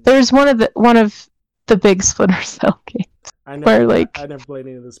 There's one of the big Splinter Cell games. I never played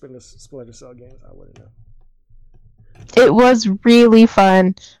any of the Splinter Cell games. I wouldn't know. It was really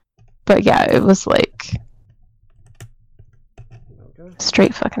fun, but yeah, it was like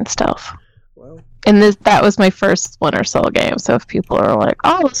straight fucking stealth. Well, and that was my first Splinter Cell game. So if people are like,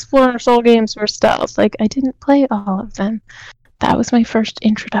 "Oh, the Splinter Cell games were stealth," like I didn't play all of them. That was my first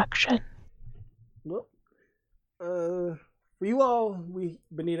introduction. Well, for you all,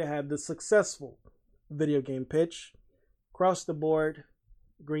 Benita had the successful video game pitch. Across the board,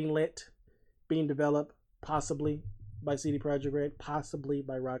 greenlit, being developed, possibly by CD Projekt Red, possibly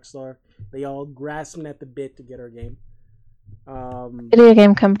by Rockstar. They all grasping at the bit to get our game. Video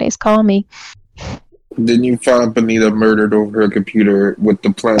game companies, call me. Then you found Benita murdered over her computer with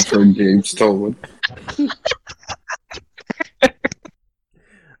the plan for a game stolen.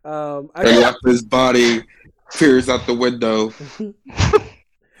 And after his body peers out the window.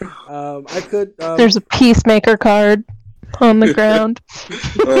 I could. There's a Peacemaker card on the ground.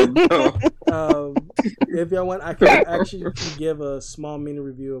 If y'all want, I could actually give a small mini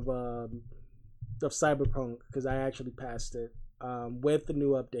review of Cyberpunk because I actually passed it with the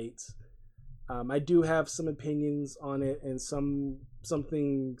new updates. I do have some opinions on it and some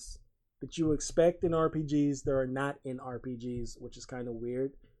things that you expect in RPGs that are not in RPGs, which is kind of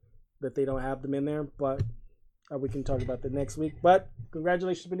weird that they don't have them in there. But we can talk about that next week. But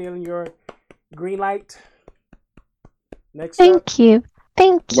congratulations, Benita, on your green light. Thank you.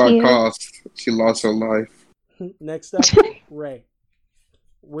 By cost, she lost her life. Next up, Ray.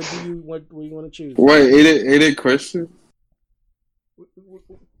 What do you want to choose? Wait, ain't it Christian?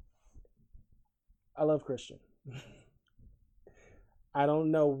 I love Christian. I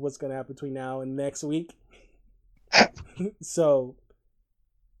don't know what's gonna happen between now and next week. So,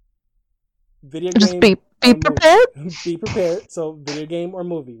 video game. Just be prepared. Be prepared. So, video game or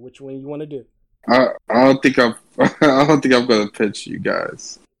movie, which one you want to do? I don't think I'm gonna pitch you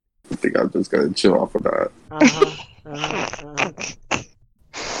guys. I think I'm just gonna chill off of that.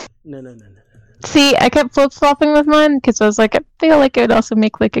 No. See, I kept flip-flopping with mine because I was like, I feel like it would also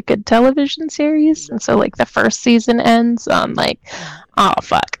make like a good television series. And so like the first season ends, I'm like, oh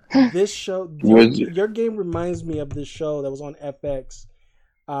fuck. This show, your game reminds me of this show that was on FX.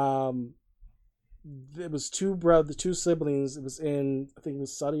 It was two siblings. It was in, I think it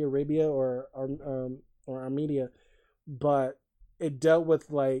was Saudi Arabia or Armenia, but it dealt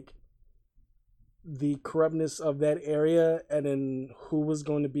with like the corruptness of that area, and then who was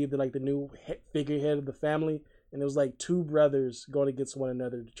going to be the new figurehead of the family. And it was like two brothers going against one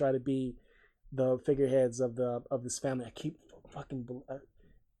another to try to be the figureheads of this family. I can't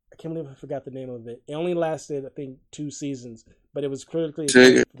believe I forgot the name of it. It only lasted, I think, 2 seasons, but it was critically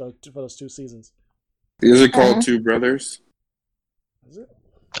for those 2 seasons. Is it called Two Brothers? Is it?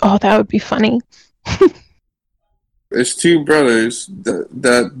 Oh, that would be funny. It's 2 brothers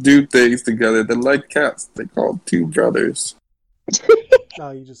that do things together. They like cats. They call 2 brothers.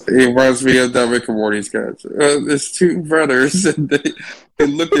 It reminds me of that Rick and Morty sketch. There's 2 brothers, and they're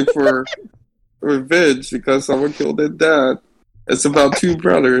looking for revenge because someone killed their dad. It's about 2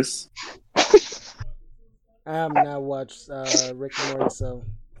 brothers. I have not watched Rick and Morty, so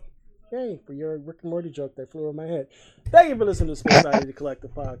yay for your Rick and Morty joke that flew over my head. Thank you for listening to Sports Oddity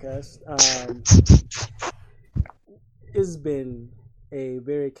Collective podcast. It's been a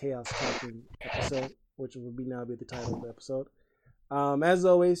very chaos-talking episode, which will now be the title of the episode. As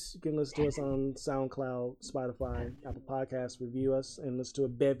always, you can listen to us on SoundCloud, Spotify, Apple Podcasts, review us, and listen to a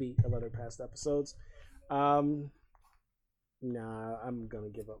bevy of other past episodes. I'm gonna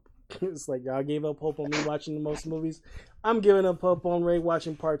give up. It's like y'all gave up hope on me watching most movies. I'm giving up hope on Ray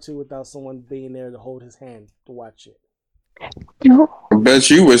watching part 2 without someone being there to hold his hand to watch it. I bet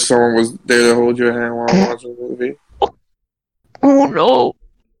you wish someone was there to hold your hand while watching the movie. Oh no!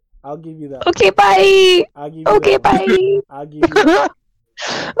 I'll give you that. Okay, bye. I'll give you that bye. One. I'll give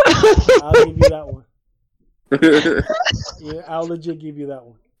you that one. Yeah, I'll legit give you that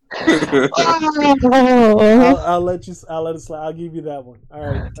one. I'll let it slide. I'll give you that one. All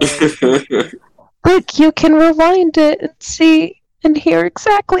right. Look, you can rewind it and see and hear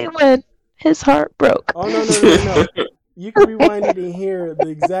exactly when his heart broke. Oh no! You can rewind it and hear the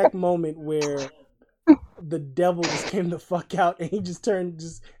exact moment where the devil just came the fuck out, and he just turned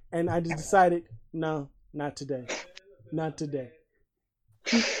and I just decided, no, not today.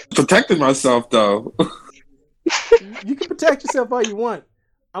 Protected myself though. You can protect yourself all you want.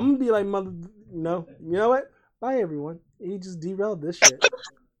 I'm gonna be like, mother, no. You know what? Bye everyone. He just derailed this shit.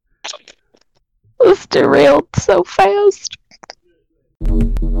 It was derailed so fast.